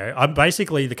Kanye. I'm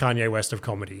basically the Kanye West of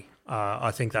comedy.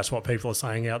 I think that's what people are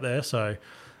saying out there. So,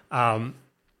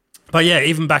 but yeah,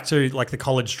 even back to like the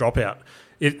college dropout.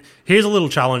 Here's a little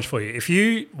challenge for you. If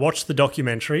you watch the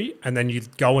documentary and then you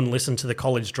go and listen to the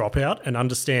college dropout and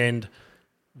understand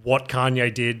what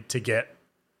Kanye did to get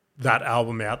that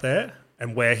album out there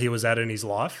and where he was at in his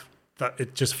life, that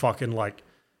it just fucking like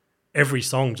every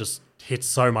song just hits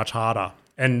so much harder.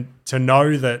 And to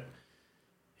know that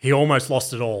he almost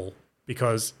lost it all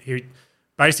because he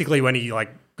basically when he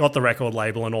like got the record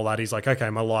label and all that, he's like, okay,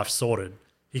 my life's sorted.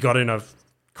 He got in a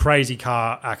crazy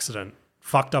car accident,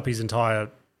 fucked up his entire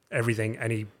everything,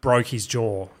 and he broke his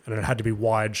jaw and it had to be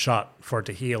wired shut for it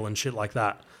to heal and shit like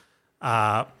that.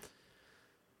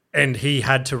 And he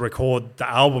had to record the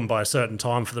album by a certain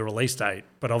time for the release date,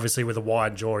 but obviously with a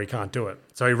wired jaw, he can't do it.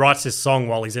 So he writes this song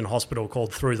while he's in hospital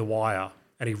called Through the Wire,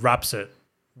 and he raps it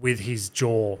with his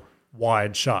jaw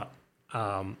wired shut,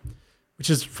 which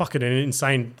is fucking an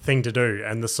insane thing to do.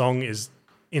 And the song is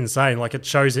insane. Like it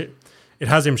shows it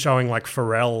has him showing like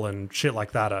Pharrell and shit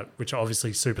like that, which are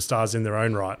obviously superstars in their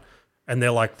own right. And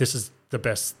they're like, this is the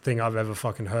best thing I've ever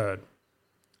fucking heard.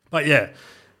 But yeah,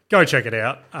 go check it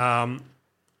out. A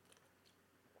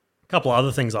couple of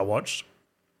other things I watched.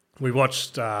 We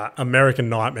watched American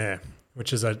Nightmare,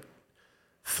 which is a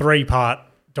 3-part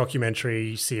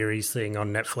documentary series thing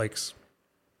on Netflix.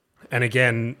 And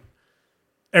again,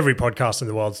 every podcast in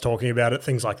the world's talking about it,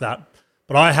 things like that.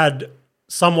 But I had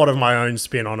somewhat of my own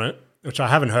spin on it, which I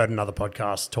haven't heard another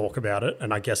podcast talk about it.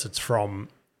 And I guess it's from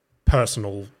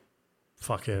personal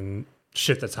fucking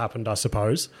shit that's happened, I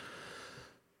suppose.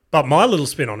 But my little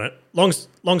spin on it,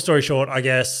 long story short, I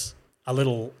guess a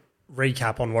little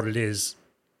recap on what it is.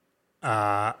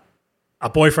 A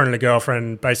boyfriend and a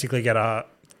girlfriend basically get a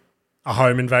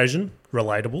home invasion,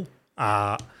 relatable.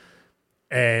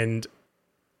 And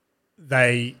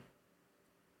the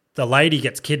lady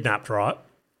gets kidnapped, right?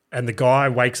 And the guy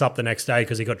wakes up the next day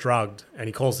because he got drugged and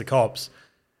he calls the cops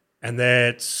and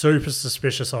they're super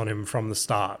suspicious on him from the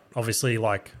start. Obviously,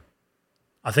 like,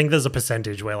 I think there's a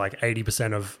percentage where like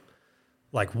 80% of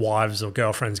like wives or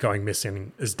girlfriends going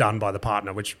missing is done by the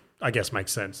partner, which I guess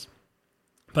makes sense.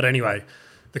 But anyway,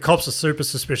 the cops are super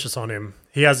suspicious on him.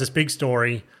 He has this big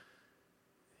story.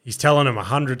 He's telling him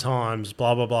 100 times,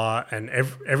 blah, blah, blah. And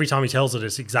every time he tells it,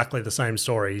 it's exactly the same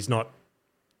story. He's not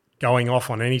going off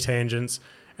on any tangents.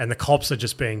 And the cops are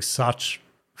just being such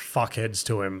fuckheads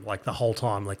to him like the whole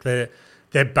time. Like they're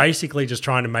basically just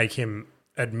trying to make him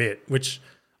admit, which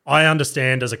I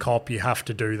understand as a cop, you have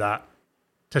to do that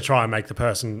to try and make the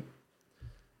person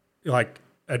like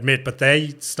admit, but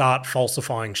they start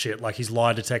falsifying shit like his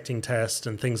lie detecting test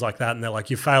and things like that. And they're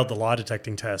like, you failed the lie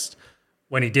detecting test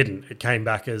when he didn't. It came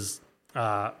back as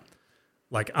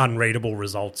like unreadable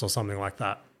results or something like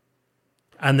that.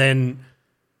 And then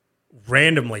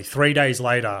randomly 3 days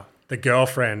later, the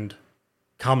girlfriend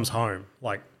comes home.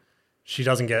 Like she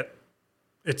doesn't get,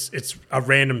 it's a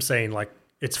random scene. Like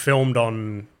it's filmed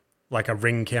on like a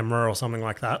Ring camera or something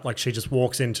like that. Like she just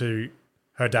walks into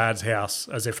her dad's house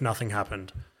as if nothing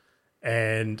happened.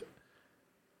 And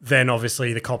then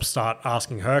obviously the cops start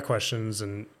asking her questions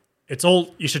and it's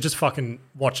all, you should just fucking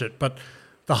watch it. But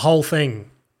the whole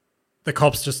thing, the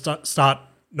cops just start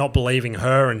not believing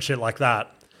her and shit like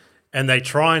that. And they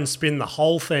try and spin the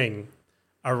whole thing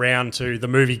around to the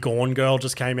movie Gone Girl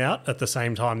just came out at the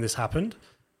same time this happened.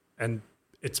 And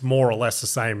it's more or less the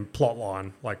same plot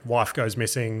line. Like, wife goes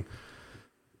missing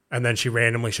and then she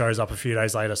randomly shows up a few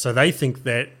days later. So they think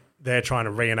that they're trying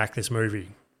to reenact this movie.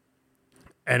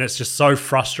 And it's just so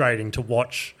frustrating to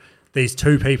watch these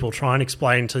two people try and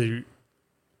explain to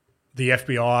the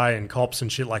FBI and cops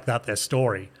and shit like that their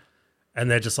story. And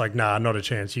they're just like, nah, not a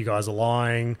chance. You guys are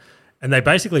lying. And they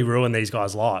basically ruin these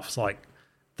guys' lives. Like,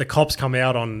 the cops come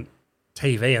out on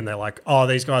TV and they're like, oh,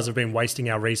 these guys have been wasting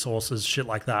our resources, shit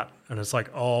like that. And it's like,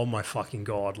 oh my fucking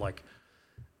God. Like,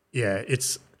 yeah,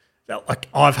 it's like,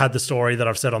 I've had the story that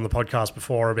I've said on the podcast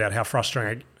before about how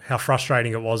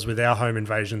frustrating it was with our home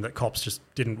invasion that cops just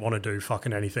didn't want to do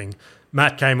fucking anything.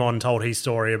 Matt came on and told his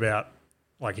story about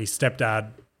like his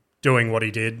stepdad doing what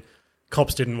he did.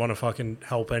 Cops didn't want to fucking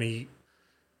help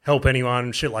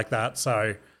anyone, shit like that.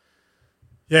 So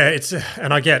yeah,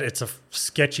 and I get it's a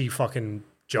sketchy fucking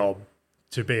job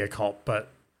to be a cop, but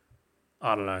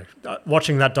I don't know.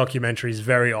 Watching that documentary is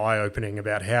very eye-opening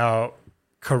about how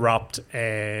corrupt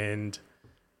and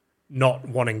not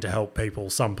wanting to help people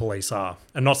some police are.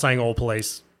 And not saying all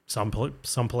police, some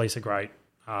police are great,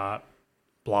 blah,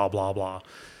 blah, blah.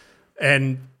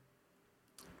 And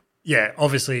yeah,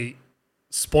 obviously,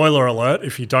 spoiler alert,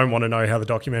 if you don't want to know how the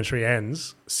documentary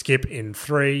ends, skip in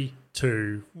 3,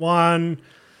 2, 1.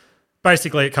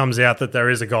 Basically, it comes out that there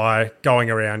is a guy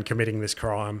going around committing this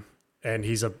crime and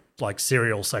he's a like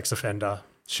serial sex offender,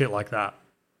 shit like that.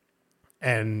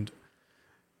 And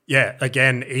yeah,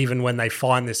 again, even when they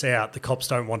find this out, the cops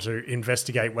don't want to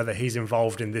investigate whether he's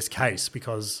involved in this case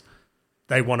because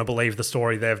they want to believe the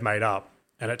story they've made up.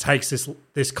 And it takes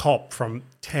this cop from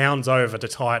towns over to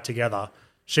tie it together.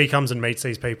 She comes and meets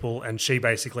these people and she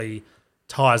basically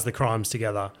ties the crimes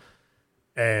together.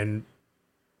 And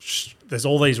there's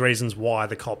all these reasons why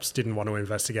the cops didn't want to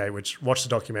investigate, which watch the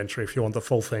documentary if you want the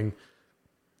full thing.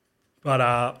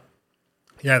 But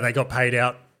yeah, they got paid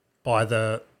out by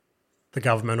the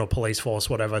government or police force,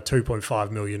 whatever,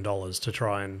 $2.5 million to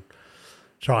try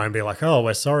and be like, oh,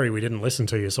 we're sorry, we didn't listen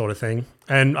to you sort of thing.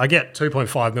 And I get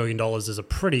 $2.5 million is a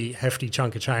pretty hefty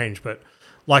chunk of change, but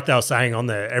like they were saying on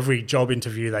there, every job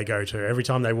interview they go to, every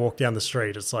time they walk down the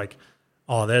street, it's like,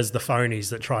 oh, there's the phonies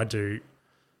that tried to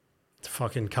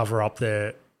fucking cover up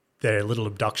their little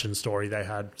abduction story they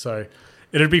had. So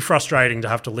it'd be frustrating to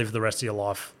have to live the rest of your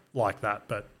life like that.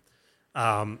 But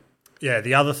yeah,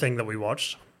 the other thing that we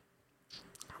watched,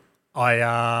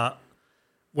 when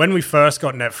we first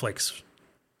got Netflix,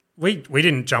 we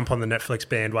didn't jump on the Netflix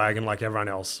bandwagon like everyone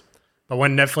else. But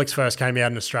when Netflix first came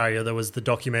out in Australia, there was the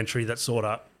documentary that sort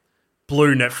of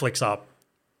blew Netflix up,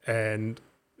 and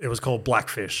it was called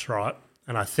Blackfish, right?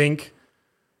 And I think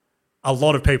a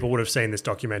lot of people would have seen this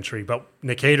documentary, but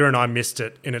Nikita and I missed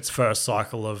it in its first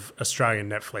cycle of Australian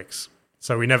Netflix.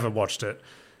 So we never watched it.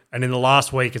 And in the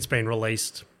last week, it's been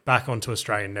released back onto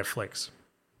Australian Netflix.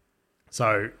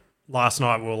 So last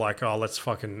night we were like, oh, let's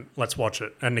watch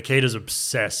it. And Nikita's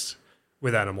obsessed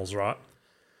with animals, right?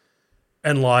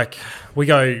 And like we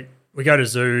go to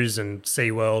zoos and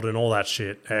SeaWorld and all that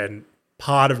shit. And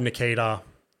part of Nikita,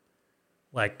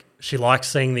 like, she likes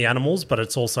seeing the animals, but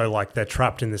it's also like they're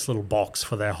trapped in this little box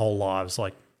for their whole lives.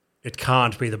 Like, it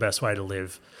can't be the best way to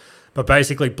live. But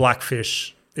basically,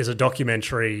 Blackfish is a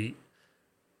documentary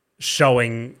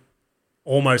showing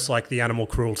almost like the animal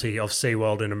cruelty of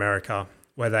SeaWorld in America,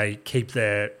 where they keep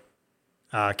their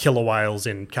killer whales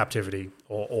in captivity,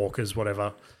 or orcas,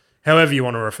 whatever, however you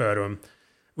want to refer to them,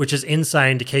 which is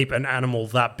insane to keep an animal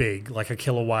that big, like a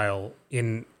killer whale,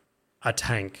 in a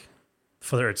tank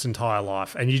for its entire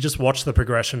life. And you just watch the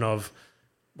progression of,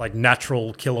 like,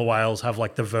 natural killer whales have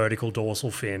like the vertical dorsal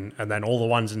fin, and then all the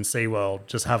ones in SeaWorld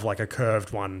just have like a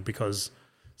curved one because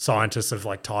scientists have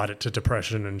like tied it to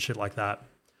depression and shit like that.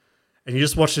 And you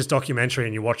just watch this documentary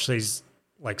and you watch these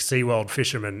like SeaWorld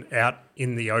fishermen out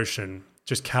in the ocean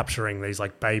just capturing these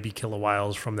like baby killer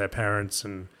whales from their parents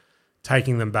and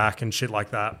taking them back and shit like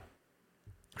that.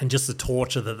 And just the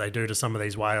torture that they do to some of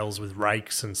these whales with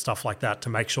rakes and stuff like that to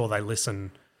make sure they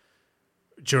listen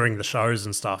during the shows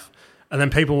and stuff. And then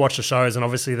people watch the shows, and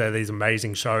obviously they're these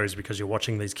amazing shows because you're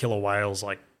watching these killer whales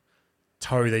like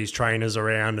tow these trainers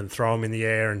around and throw them in the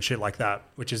air and shit like that,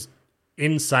 which is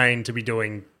insane to be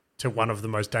doing to one of the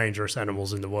most dangerous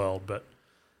animals in the world. But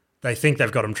they think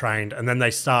they've got them trained. And then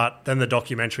the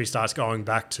documentary starts going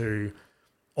back to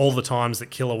all the times that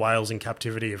killer whales in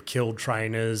captivity have killed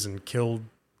trainers and killed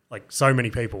like so many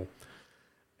people.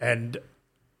 And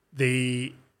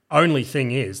the only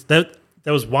thing is that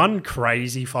there was one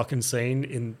crazy fucking scene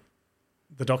in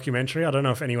the documentary. I don't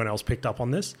know if anyone else picked up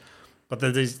on this, but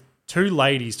there's these two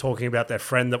ladies talking about their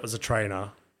friend that was a trainer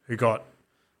who got,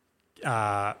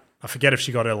 I forget if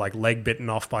she got her like leg bitten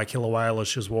off by a killer whale as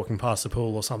she was walking past the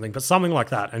pool or something, but something like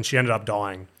that. And she ended up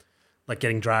dying, like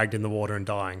getting dragged in the water and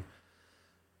dying.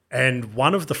 And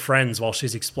one of the friends, while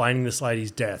she's explaining this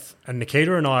lady's death, and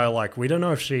Nikita and I are like, we don't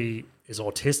know if she is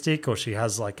autistic or she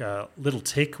has like a little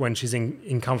tick when she's in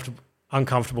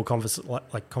uncomfortable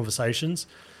conversations.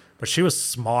 But she was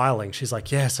smiling. She's like,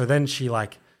 yeah, so then she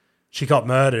got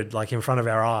murdered like in front of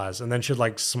our eyes. And then she'd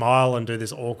like smile and do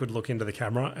this awkward look into the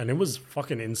camera. And it was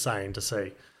fucking insane to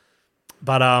see.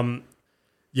 But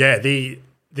yeah, the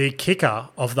kicker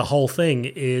of the whole thing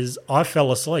is I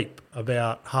fell asleep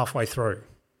about halfway through.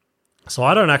 So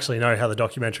I don't actually know how the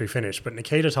documentary finished, but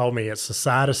Nikita told me it's the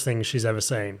saddest thing she's ever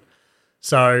seen.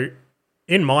 So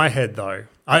in my head, though,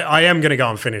 I am going to go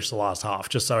and finish the last half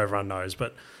just so everyone knows.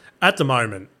 But at the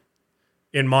moment,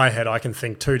 in my head, I can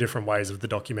think two different ways of the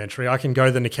documentary. I can go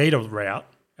the Nikita route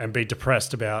and be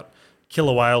depressed about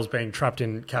killer whales being trapped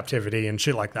in captivity and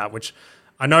shit like that, which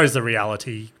I know is the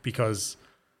reality because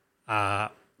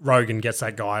Rogan gets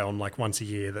that guy on like once a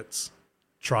year that's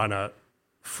trying to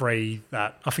free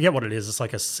that. I forget what it is. It's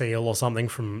like a seal or something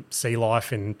from sea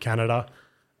life in Canada.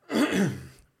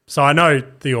 So I know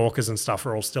the orcas and stuff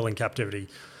are all still in captivity.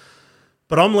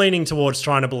 But I'm leaning towards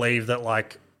trying to believe that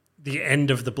like the end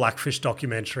of the Blackfish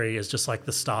documentary is just like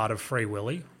the start of Free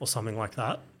Willy or something like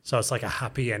that. So it's like a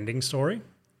happy ending story,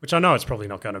 which I know it's probably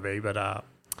not going to be, but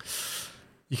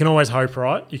you can always hope,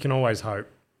 right? You can always hope.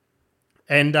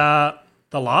 And the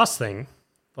last thing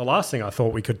I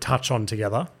thought we could touch on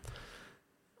together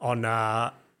on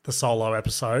the solo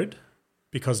episode,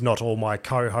 because not all my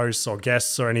co-hosts or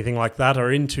guests or anything like that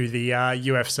are into the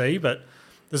UFC, but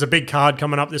there's a big card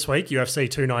coming up this week, UFC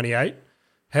 298,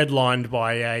 headlined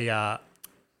by a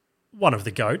one of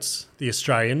the GOATs, the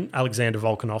Australian, Alexander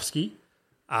Volkanovski,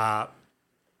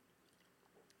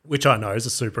 which I know is a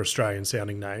super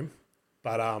Australian-sounding name.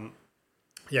 But,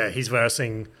 yeah, he's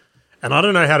versing... And I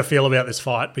don't know how to feel about this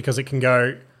fight because it can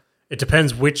go... It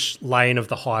depends which lane of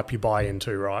the hype you buy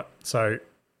into, right? So,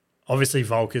 obviously,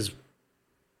 Volk is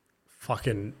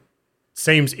fucking...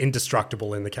 seems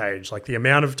indestructible in the cage. Like, the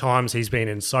amount of times he's been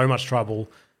in so much trouble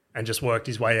and just worked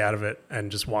his way out of it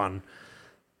and just won.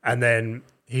 And then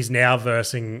he's now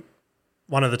versing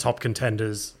one of the top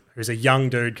contenders, who's a young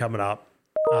dude coming up,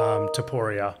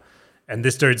 Topuria. And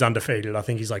this dude's undefeated. I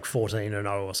think he's like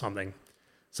 14-0 or something.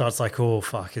 So it's like, oh,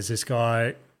 fuck, is this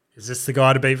the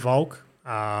guy to beat Volk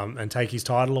and take his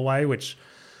title away? Which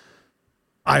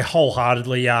I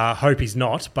wholeheartedly hope he's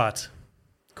not, but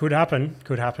could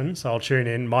happen. So I'll tune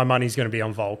in. My money's going to be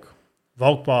on Volk.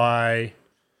 Volk by...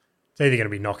 It's either going to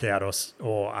be knockout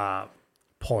or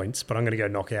points, but I'm going to go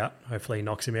knockout. Hopefully he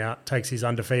knocks him out, takes his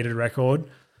undefeated record.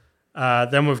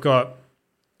 Then we've got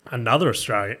another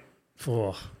Australian.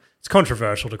 It's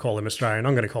controversial to call him Australian.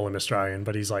 I'm going to call him Australian,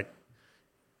 but he's like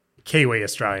Kiwi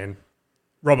Australian.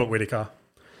 Robert Whittaker.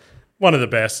 One of the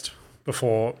best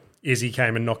before Izzy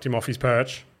came and knocked him off his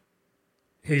perch.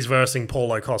 He's versing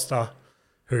Paulo Costa,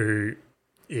 who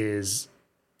is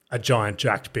a giant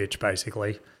jacked bitch,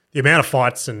 basically. The amount of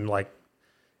fights and like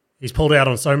he's pulled out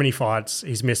on so many fights,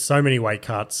 he's missed so many weight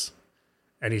cuts,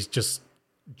 and he's just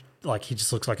like he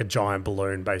just looks like a giant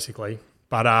balloon, basically.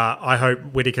 But I hope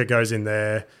Whittaker goes in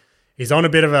there. He's on a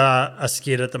bit of a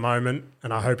skid at the moment,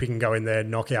 and I hope he can go in there,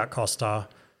 knock out Costa,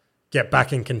 get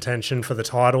back in contention for the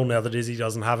title now that Izzy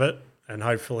doesn't have it, and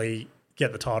hopefully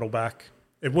get the title back.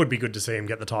 It would be good to see him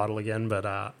get the title again,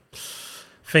 but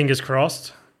fingers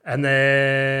crossed. And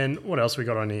then what else we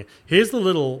got on here? Here's the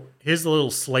little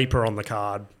sleeper on the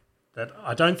card that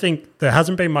I don't think there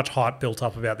hasn't been much hype built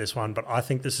up about this one, but I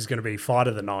think this is going to be fight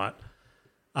of the night.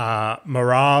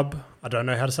 Marab, I don't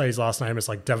know how to say his last name. It's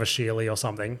like Davashili or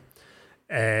something.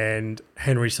 And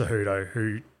Henry Cejudo,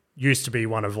 who used to be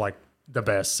one of like the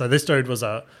best. So this dude was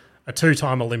a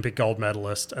two-time Olympic gold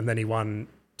medalist, and then he won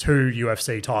 2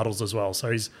 UFC titles as well. So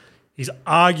he's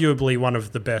arguably one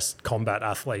of the best combat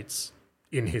athletes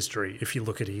in history. If you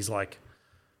look at his like,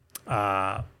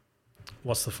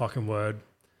 what's the fucking word?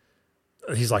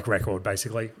 He's like record,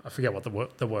 basically. I forget what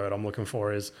the word I'm looking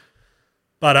for is.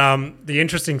 But the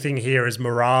interesting thing here is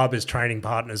Marab is training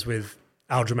partners with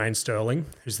Aljamain Sterling,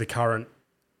 who's the current,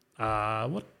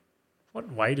 what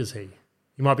weight is he?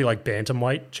 He might be like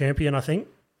bantamweight champion, I think.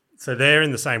 So they're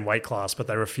in the same weight class, but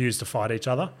they refuse to fight each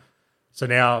other. So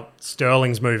now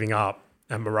Sterling's moving up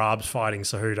and Marab's fighting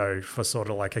Cejudo for sort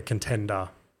of like a contender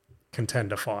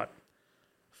fight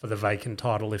for the vacant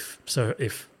title if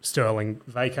Sterling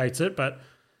vacates it. But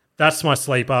that's my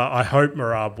sleeper. I hope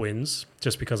Marab wins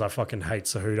just because I fucking hate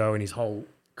Cejudo and his whole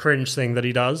cringe thing that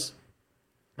he does.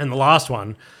 And the last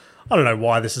one, I don't know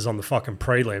why this is on the fucking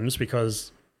prelims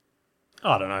because,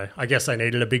 I don't know, I guess they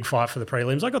needed a big fight for the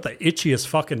prelims. I got the itchiest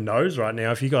fucking nose right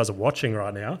now if you guys are watching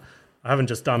right now. I haven't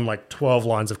just done like 12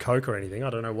 lines of coke or anything.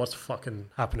 I don't know what's fucking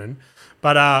happening.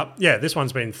 But yeah, this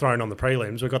one's been thrown on the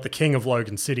prelims. We've got the king of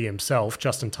Logan City himself,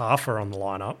 Justin Tarfer, on the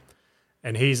lineup.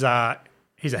 And he's a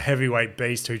heavyweight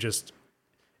beast who just,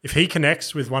 if he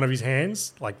connects with one of his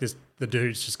hands, like this, the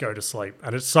dudes just go to sleep.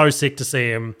 And it's so sick to see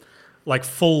him like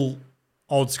full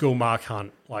old school Mark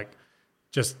Hunt, like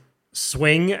just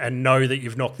swing and know that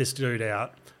you've knocked this dude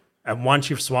out. And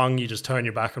once you've swung, you just turn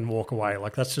your back and walk away.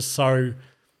 Like that's just so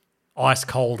ice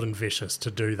cold and vicious to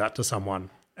do that to someone.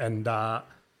 And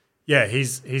yeah,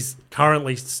 he's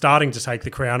currently starting to take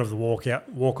the crown of the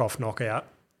walk-off knockout.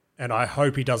 And I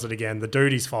hope he does it again. The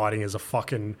dude he's fighting is a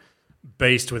fucking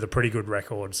beast with a pretty good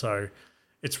record. So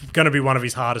it's going to be one of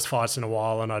his hardest fights in a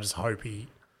while. And I just hope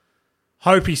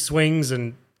he swings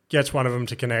and gets one of them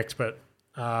to connect. But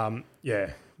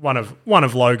yeah, one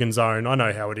of Logan's own. I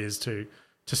know how it is to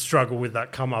struggle with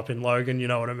that come up in Logan. You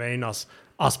know what I mean? Us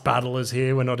battlers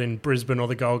here. We're not in Brisbane or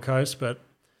the Gold Coast. But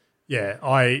yeah,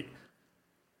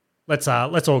 let's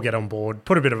all get on board.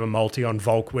 Put a bit of a multi on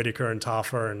Volk, Whitaker and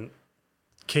Tarfer and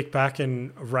kick back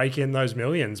and rake in those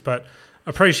millions. But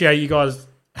appreciate you guys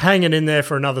hanging in there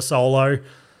for another solo.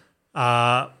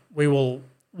 We will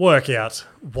work out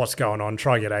what's going on.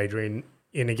 Try get Adrian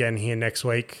in again here next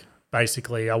week.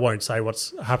 Basically, I won't say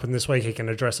what's happened this week. He can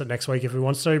address it next week if he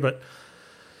wants to. But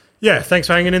yeah, thanks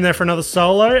for hanging in there for another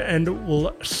solo, and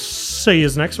we'll see you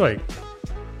next week.